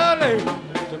 darling,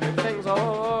 to make things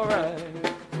alright.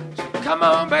 So come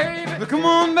on, baby. Come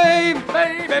on, baby.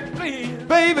 Baby, please.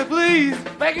 Baby, please.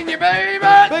 Begging you, baby.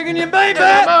 Begging you, baby.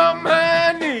 And I'm on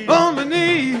my knees. On my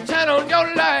knees. Shine on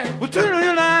your light. Well, turn on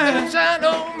your Let it light. shine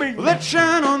on me. Let it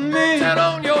shine on me. Shine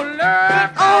on your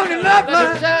love. On your love Let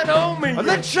light. it shine on me.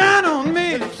 Let it shine on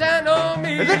me. Let it shine on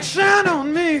me. Let it shine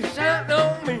on me. Shine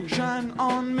on me. Shine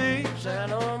on me.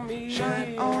 Shine on me.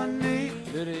 Shine on me.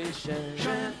 Let it shine.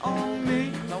 Shine on me.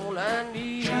 That's all I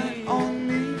need. Shine on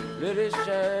me. Let it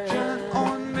shine. Shine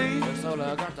on me. That's all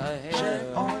I got to have.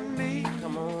 Shine on me.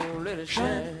 Come on, let it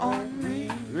Shine shine. on me.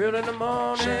 Real in the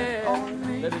morning. Shine on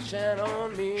me. Let it shine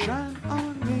on me. Shine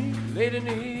on me. Late in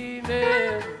the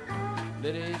evening.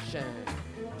 Let it shine.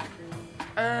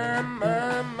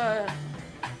 My.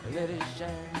 Let it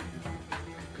shine.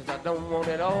 'Cause I don't want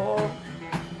it all.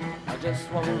 I just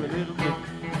want a little bit.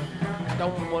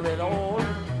 Don't want it all.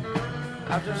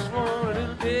 I just want a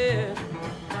little bit.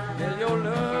 Let your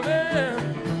loving.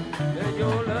 Let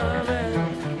your loving.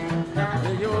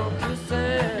 Let your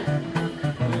kissing.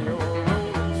 Let your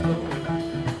rolling slow.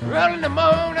 Early in the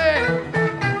morning.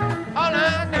 All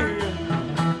I need.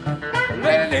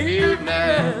 Late in the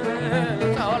evening.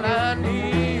 That's all I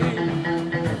need.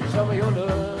 Show me your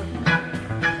love.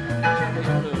 Show me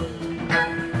your love.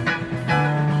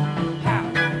 How?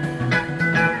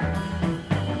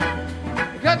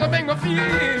 You got to make me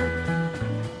feel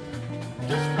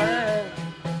just fine.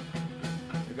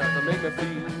 You got to make me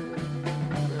feel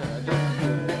just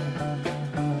good.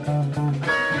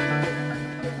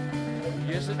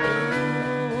 Yes, I do.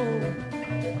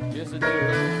 Yes, I do.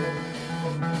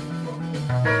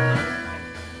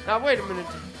 Now, wait a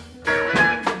minute.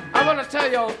 I want to tell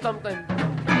y'all something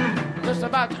just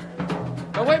about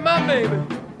the way my baby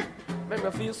make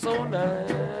me feel so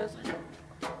nice.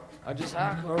 I just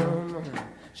how come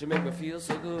she make me feel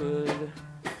so good.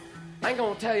 I ain't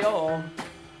gonna tell you all,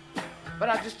 but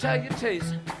I just tell you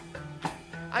taste.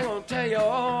 I ain't gonna tell you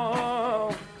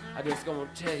all, I just gonna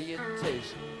tell you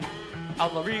taste. All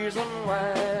the reason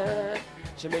why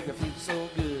she make me feel so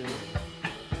good.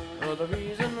 All the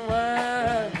reason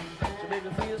why she make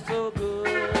me feel so good.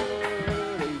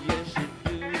 Yes, she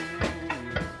do.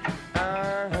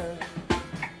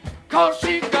 'Cause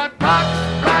she got black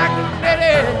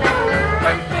lady,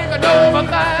 one finger over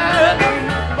mine,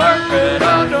 working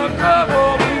undercover.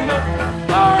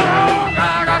 Oh,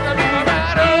 I got to be my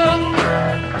rider.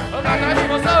 I got to be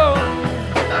my soul.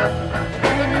 I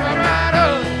got to be my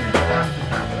rider.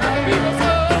 I got to be my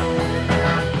soul.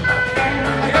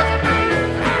 I got to be.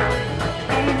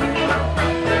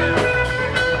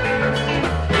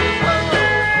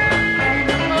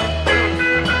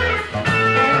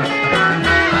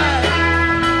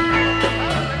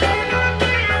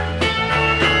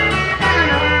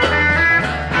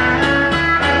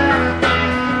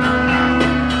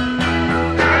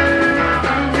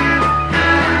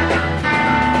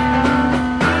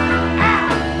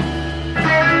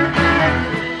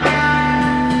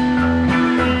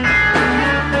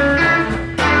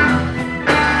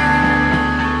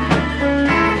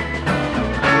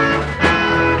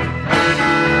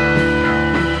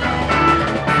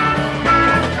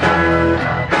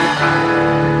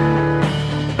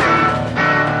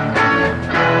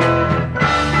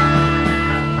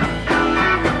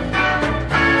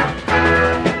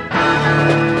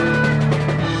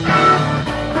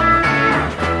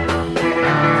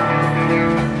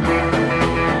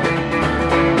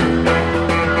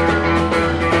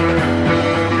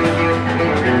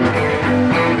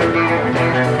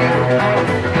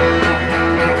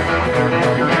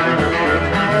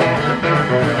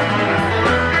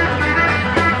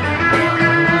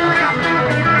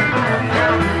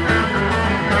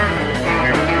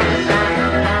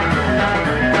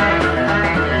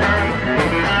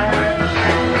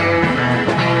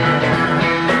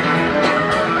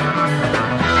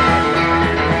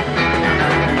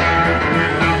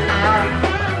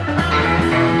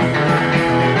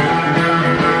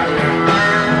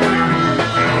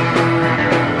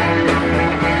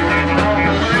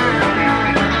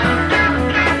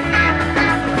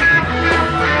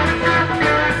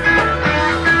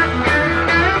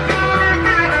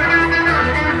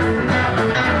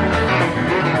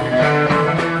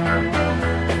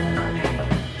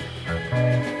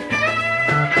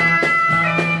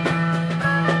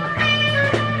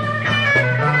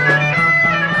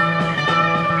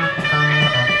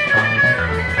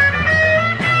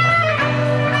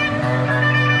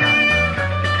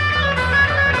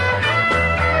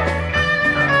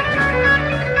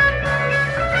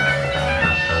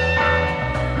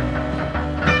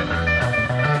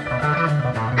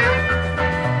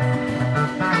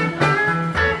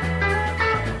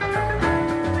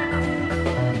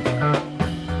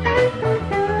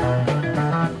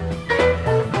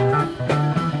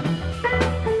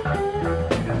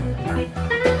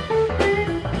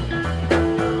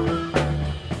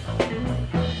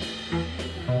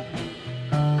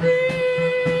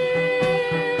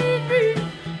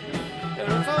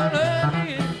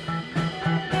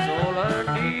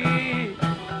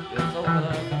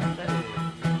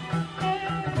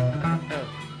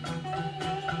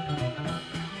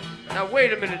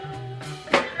 wait a minute.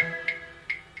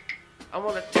 I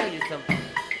want to tell you something.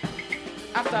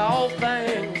 After all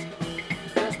things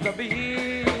just to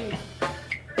begin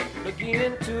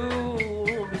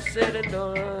to be said and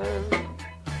done,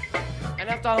 and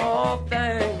after all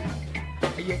things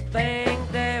you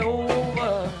think they're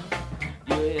over,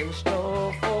 you're in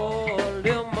store for a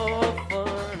little more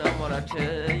fun. I want to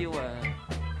tell you why.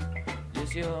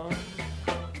 Yes, you are.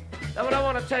 Now what I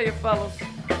want to tell you, fellas,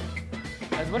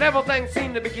 is when everything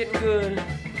seemed to be getting good,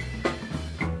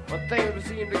 when things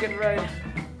seemed to be getting right,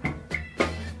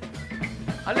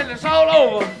 and then it's all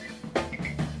over,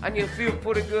 and you feel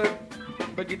pretty good,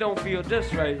 but you don't feel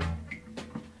just right.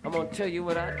 I'm gonna tell you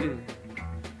what I do.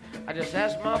 I just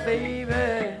asked my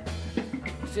baby,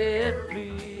 said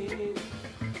please,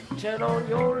 turn on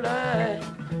your light,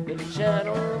 let it shine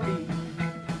on me,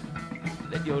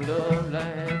 let your love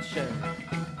light shine.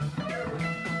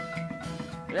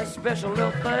 That special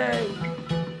little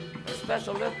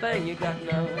thing you got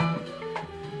now,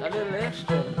 that little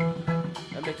extra,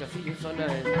 that makes you feel so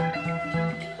nice.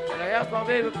 And I asked my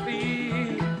baby,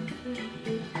 please,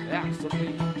 ask her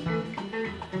please,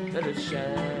 let it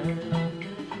shine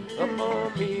up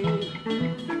on me,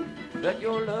 let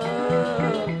your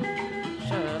love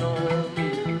shine on me,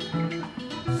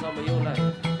 some of your life.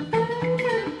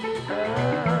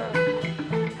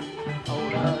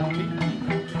 All I need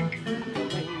to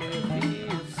make me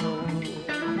feel so.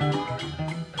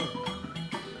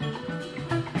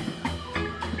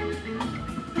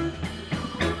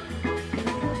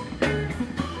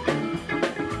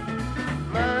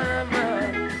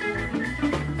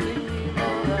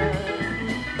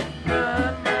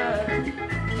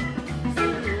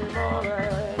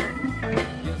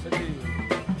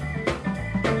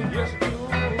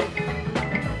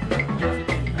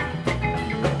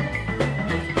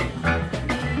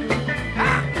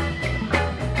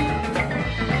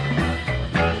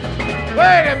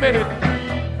 Wait a minute.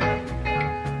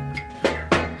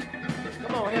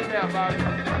 Come on, hit me out, Bobby.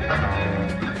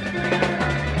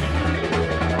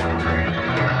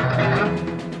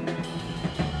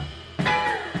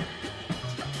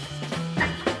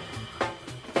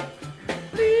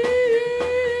 Please,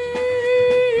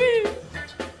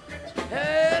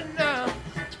 and now,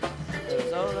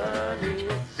 that's all I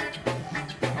need.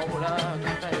 All I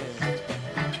can have.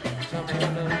 Some of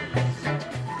your love.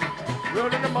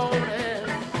 Roll in the morning.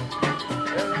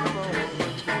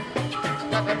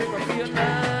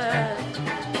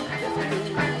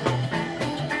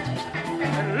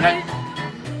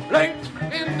 Late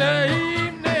in the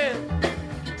evening,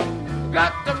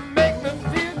 got to make me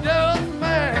feel just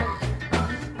fine.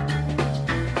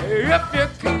 If you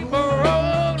keep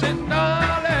rolling,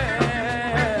 darling,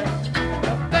 I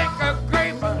think a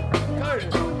grape could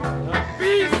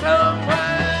be some wine.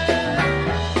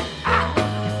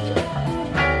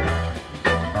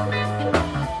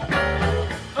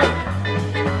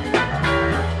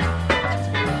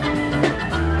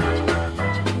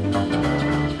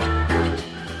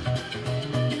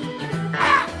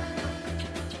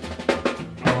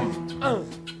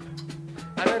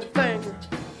 And then things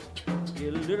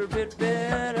get a little bit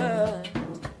better.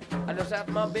 I just asked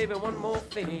my baby one more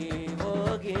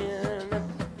favor again.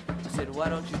 I said, why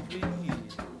don't you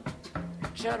please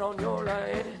shine on your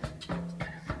light,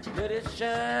 let it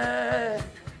shine,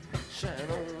 shine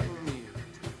on me,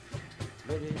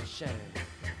 let it shine,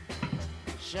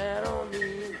 shine on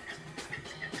me,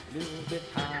 little bit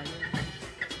higher,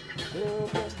 little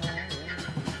bit higher,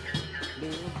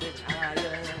 little bit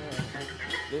higher,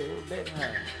 little bit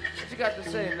higher. What you got to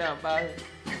say now, Bobby?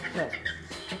 You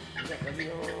got to be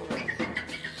all right.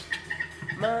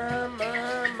 My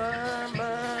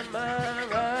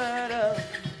rider.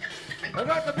 I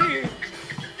got to be.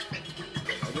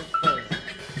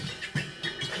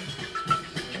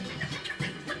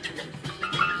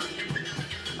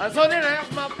 And so then I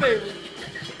asked my baby,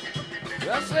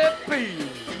 I said, please,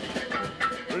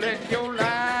 let your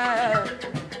light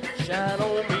shine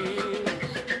on me,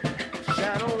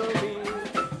 shine on me,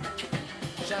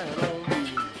 shine on me,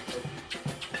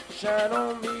 shine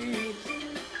on me,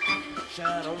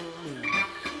 shine on me,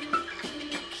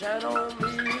 shine on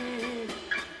me,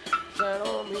 shine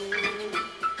on me,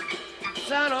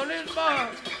 shine on this bar,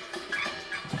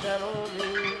 shine on me,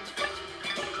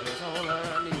 that's all I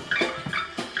need.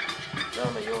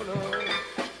 Some of your love,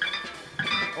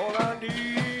 all I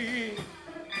need,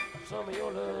 some of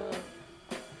your love.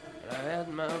 I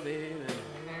asked my baby,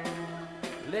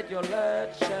 let your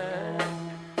light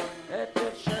shine, let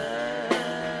it shine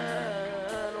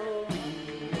on me.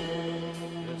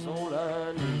 That's all I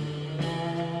need.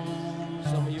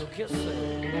 Some of your kisses,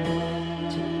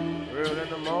 early in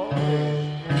the morning.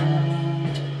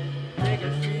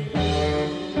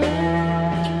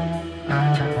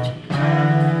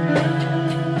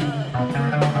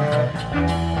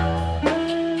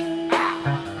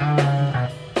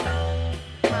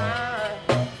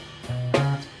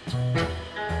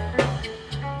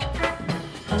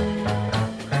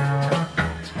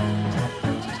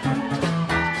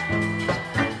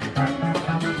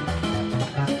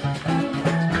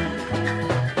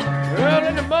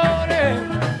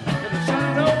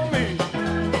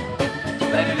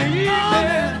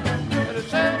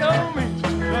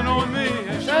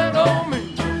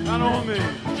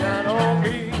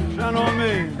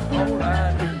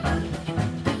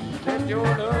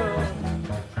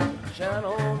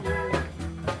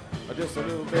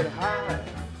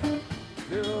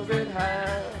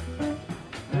 higher,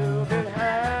 little bit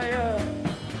higher,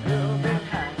 little bit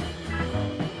higher.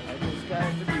 I just got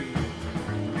to be.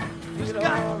 Just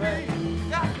got to be.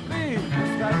 Got to be.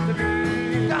 Just got to be.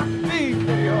 Got to be.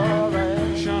 Be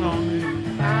alright. Shine on me.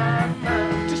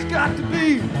 Just got to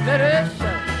be. Let it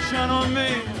shine. Shine on me.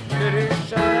 Let it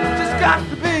shine. Just got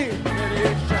to be. Let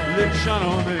it shine. Let it shine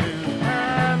on me.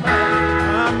 My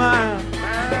My mind.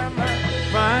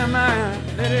 My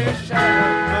mind. Let it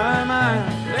shine. My mind.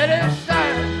 Let it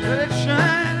shine. Let it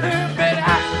shine. A little bit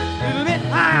high. Little bit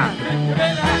higher. Little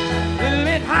bit high. Little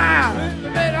bit higher.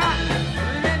 Little bit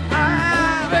high.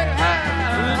 Little bit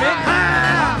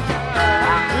higher.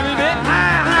 Little bit high. Little bit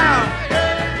higher.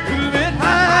 Little bit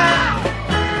higher.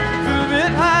 Little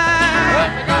bit higher. Little bit higher.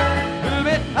 Little bit higher. Little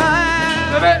bit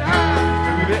high. Little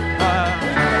bit higher.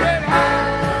 Little bit high.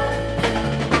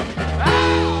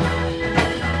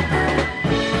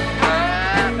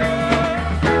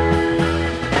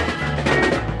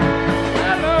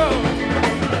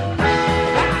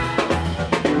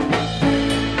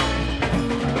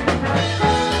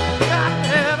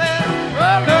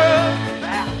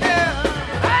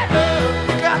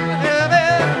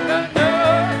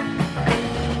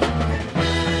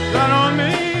 Shine on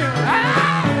me.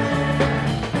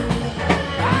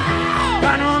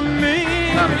 Shine on me.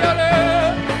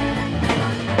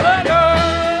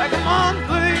 Come on,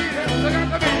 please.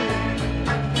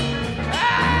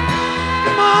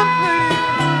 Come on, please.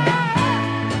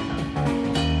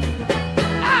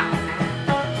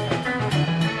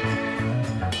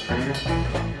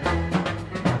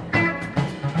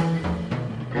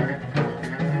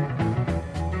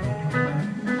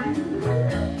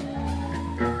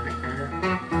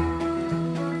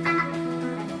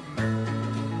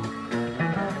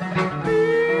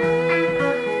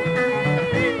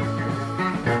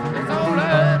 It's all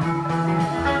right.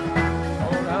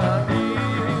 All I need.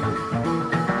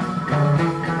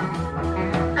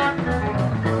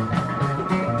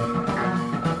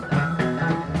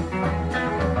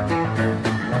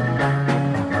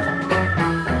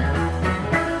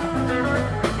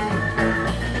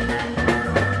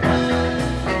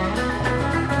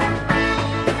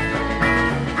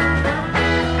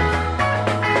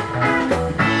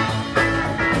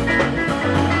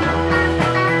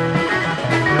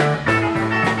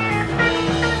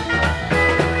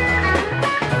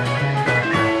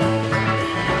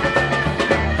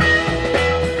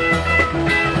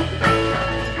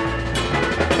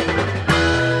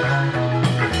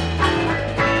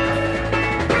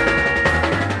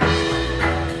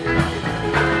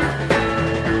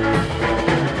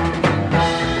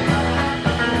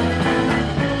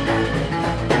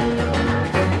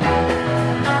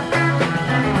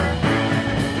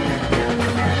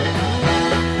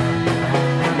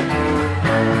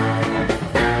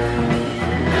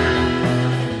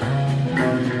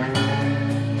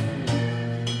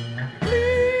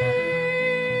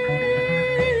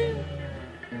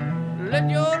 Let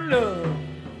your love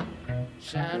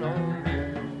shine on me.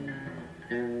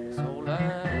 It's all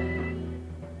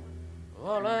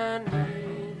I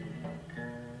need.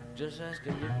 Just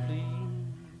asking you,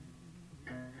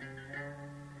 please.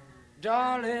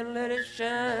 Darling, let it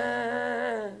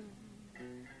shine.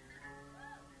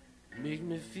 Make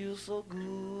me feel so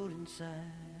good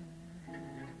inside.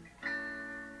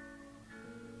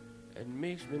 It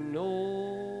makes me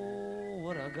know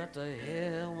what I got to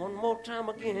have one more time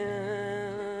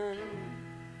again.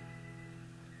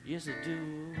 Yes, I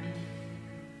do.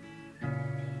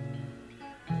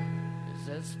 It's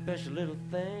that special little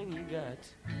thing you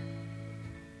got.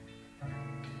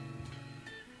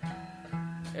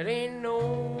 It ain't no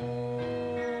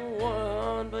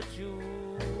one but you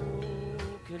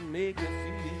can make me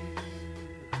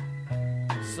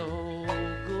feel so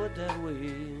good that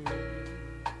way.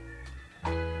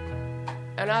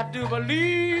 And I do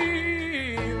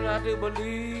believe,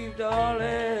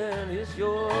 darling, it's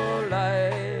your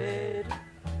light.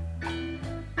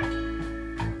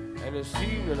 And this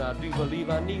evening I do believe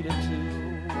I need it too.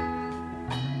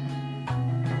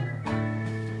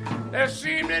 This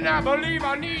evening I believe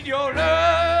I need your love.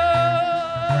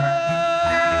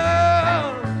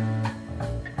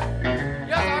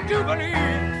 Yes, I do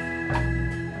believe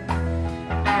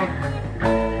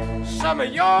some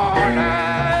of your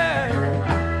light.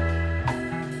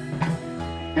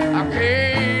 I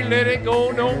can't let it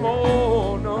go no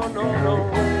more, no, no, no.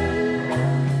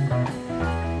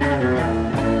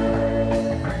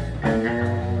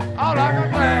 All I got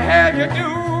to have you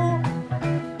do,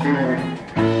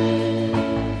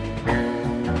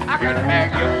 I can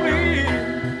make you please.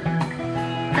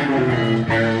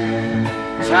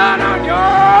 Turn on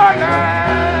your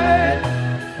light.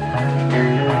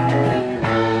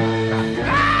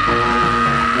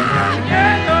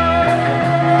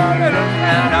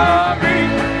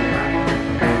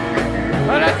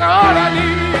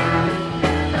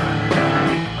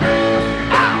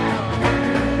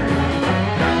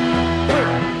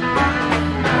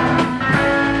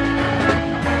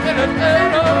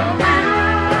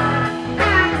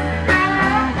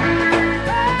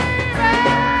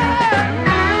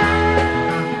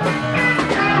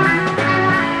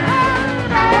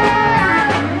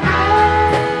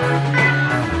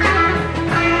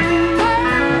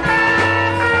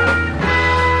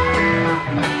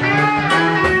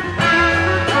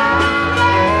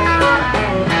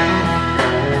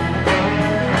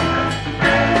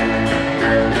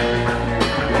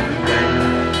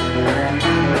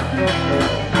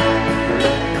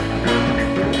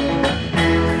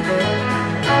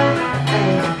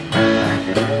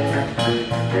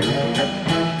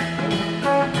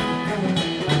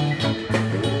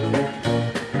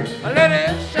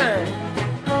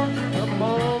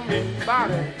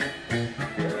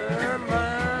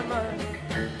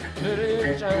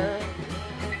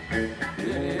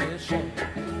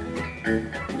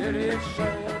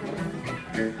 shine.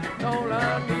 That's all I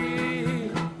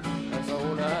need. That's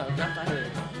all I got to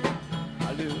have.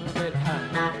 A little bit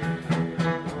higher.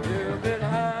 A little bit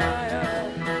higher.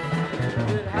 A little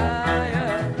bit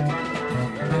higher.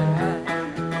 A little higher.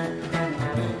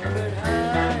 A little bit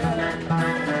higher.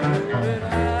 A little bit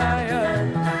higher.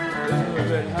 A little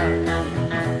bit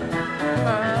higher.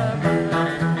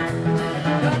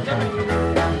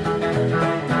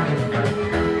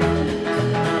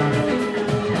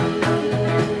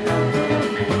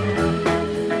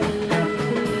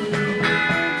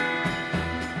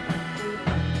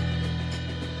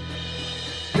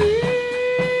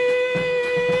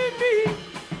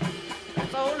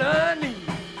 That's all I need.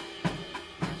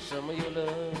 Some of your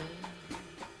love,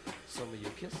 some of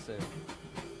your kissing,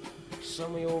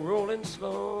 some of your rolling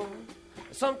slow.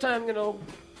 Sometimes, you know,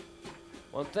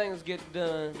 when things get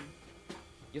done,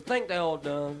 you think they're all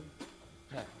done,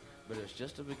 but it's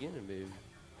just the beginning, baby.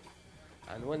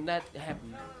 And when that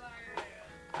happens,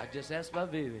 I just ask my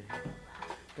baby,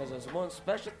 because there's one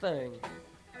special thing,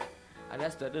 and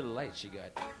that's that little light she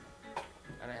got.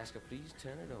 And I ask her, please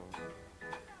turn it on.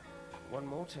 One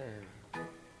more time.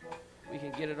 We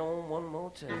can get it on one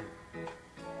more time.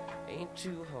 Ain't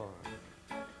too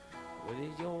hard. What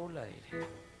is your light?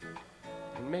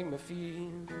 And make me feel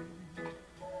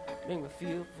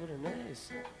pretty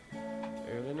nice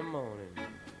early in the morning.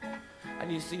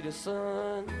 And you see the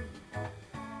sun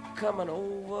coming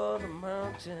over the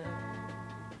mountain.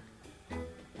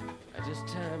 It's just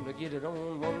time to get it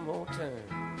on one more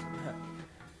time.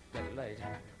 That light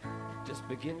just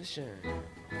begin to shine,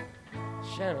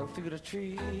 shining through the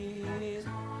trees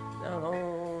down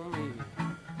on me.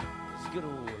 This good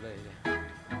old lady,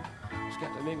 she's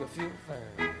got to make me feel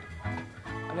fine.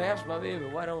 And I asked my baby,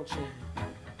 why don't you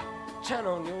shine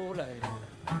on your light?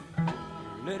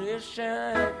 Let it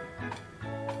shine,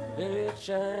 let it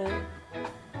shine,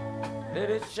 let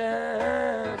it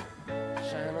shine,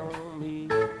 shine on me.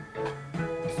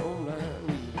 That's all I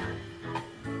need.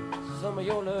 Some of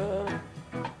your love,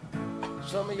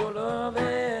 some of your love,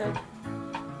 and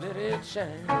let it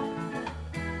shine.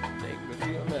 Make me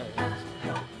feel nice,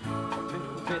 a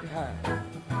little bit high,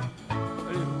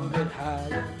 a little bit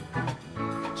higher.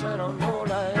 Shine on your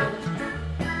light,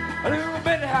 a little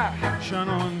bit high. Shine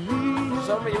on me.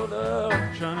 Some of your love,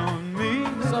 Shine on me.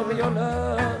 some of your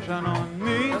love. Shine on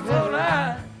me. That's all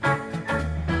I,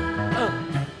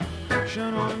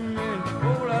 Shine on me.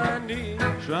 all I need.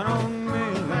 Shine on me.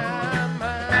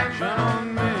 Shine on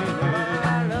me.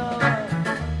 My love,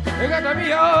 it got to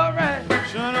be all right.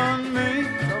 Shine on me.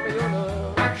 Some of your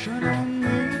love, Shine on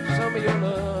me. some of your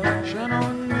love. Shine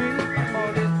on me.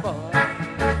 All this boy,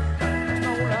 that's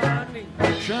all I need.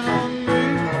 Shine on me.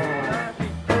 All I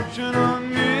need. Shine on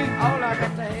me. All I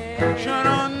got to have. Shine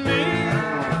on me.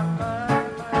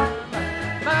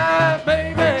 My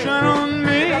baby. Shine on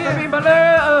me. Got to be my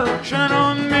love. Shine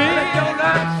on me. Let your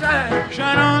light shine.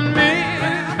 Shine on me. A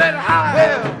little bit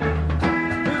higher. A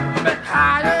little bit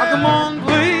higher. Come on,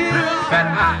 please. A little bit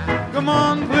higher. Come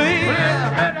on, A please.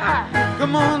 little bit higher.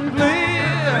 Come on, please.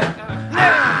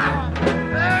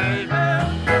 Baby.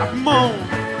 Come on.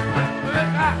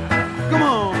 Come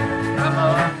on. Come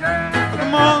on, girl.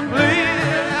 Come on, please.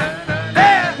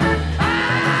 Yeah.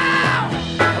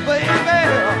 Baby.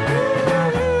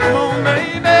 Come on,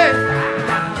 baby.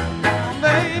 Come on,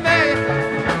 baby.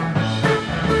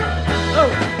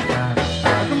 Oh.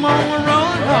 Come on, we're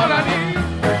rolling All home. I need.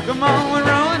 Come on, we're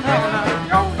rolling home now.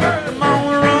 Your girl. Come on,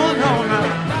 we're rolling home now.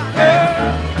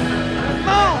 Yeah.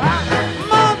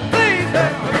 Come on, please.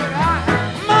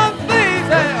 Come on, please.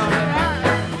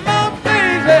 Come on,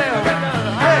 please.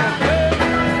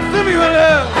 Send me your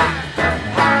love.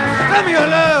 Send me your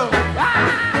love.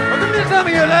 Oh, give me some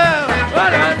of your love.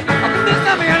 What I need. Oh, give me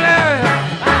some of your love.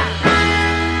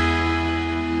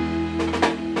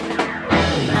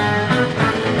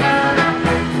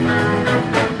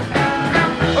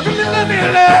 Oh, give me some of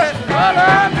your love. What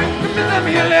I need. Give me some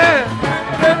of your love.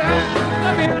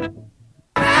 Let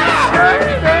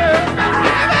me.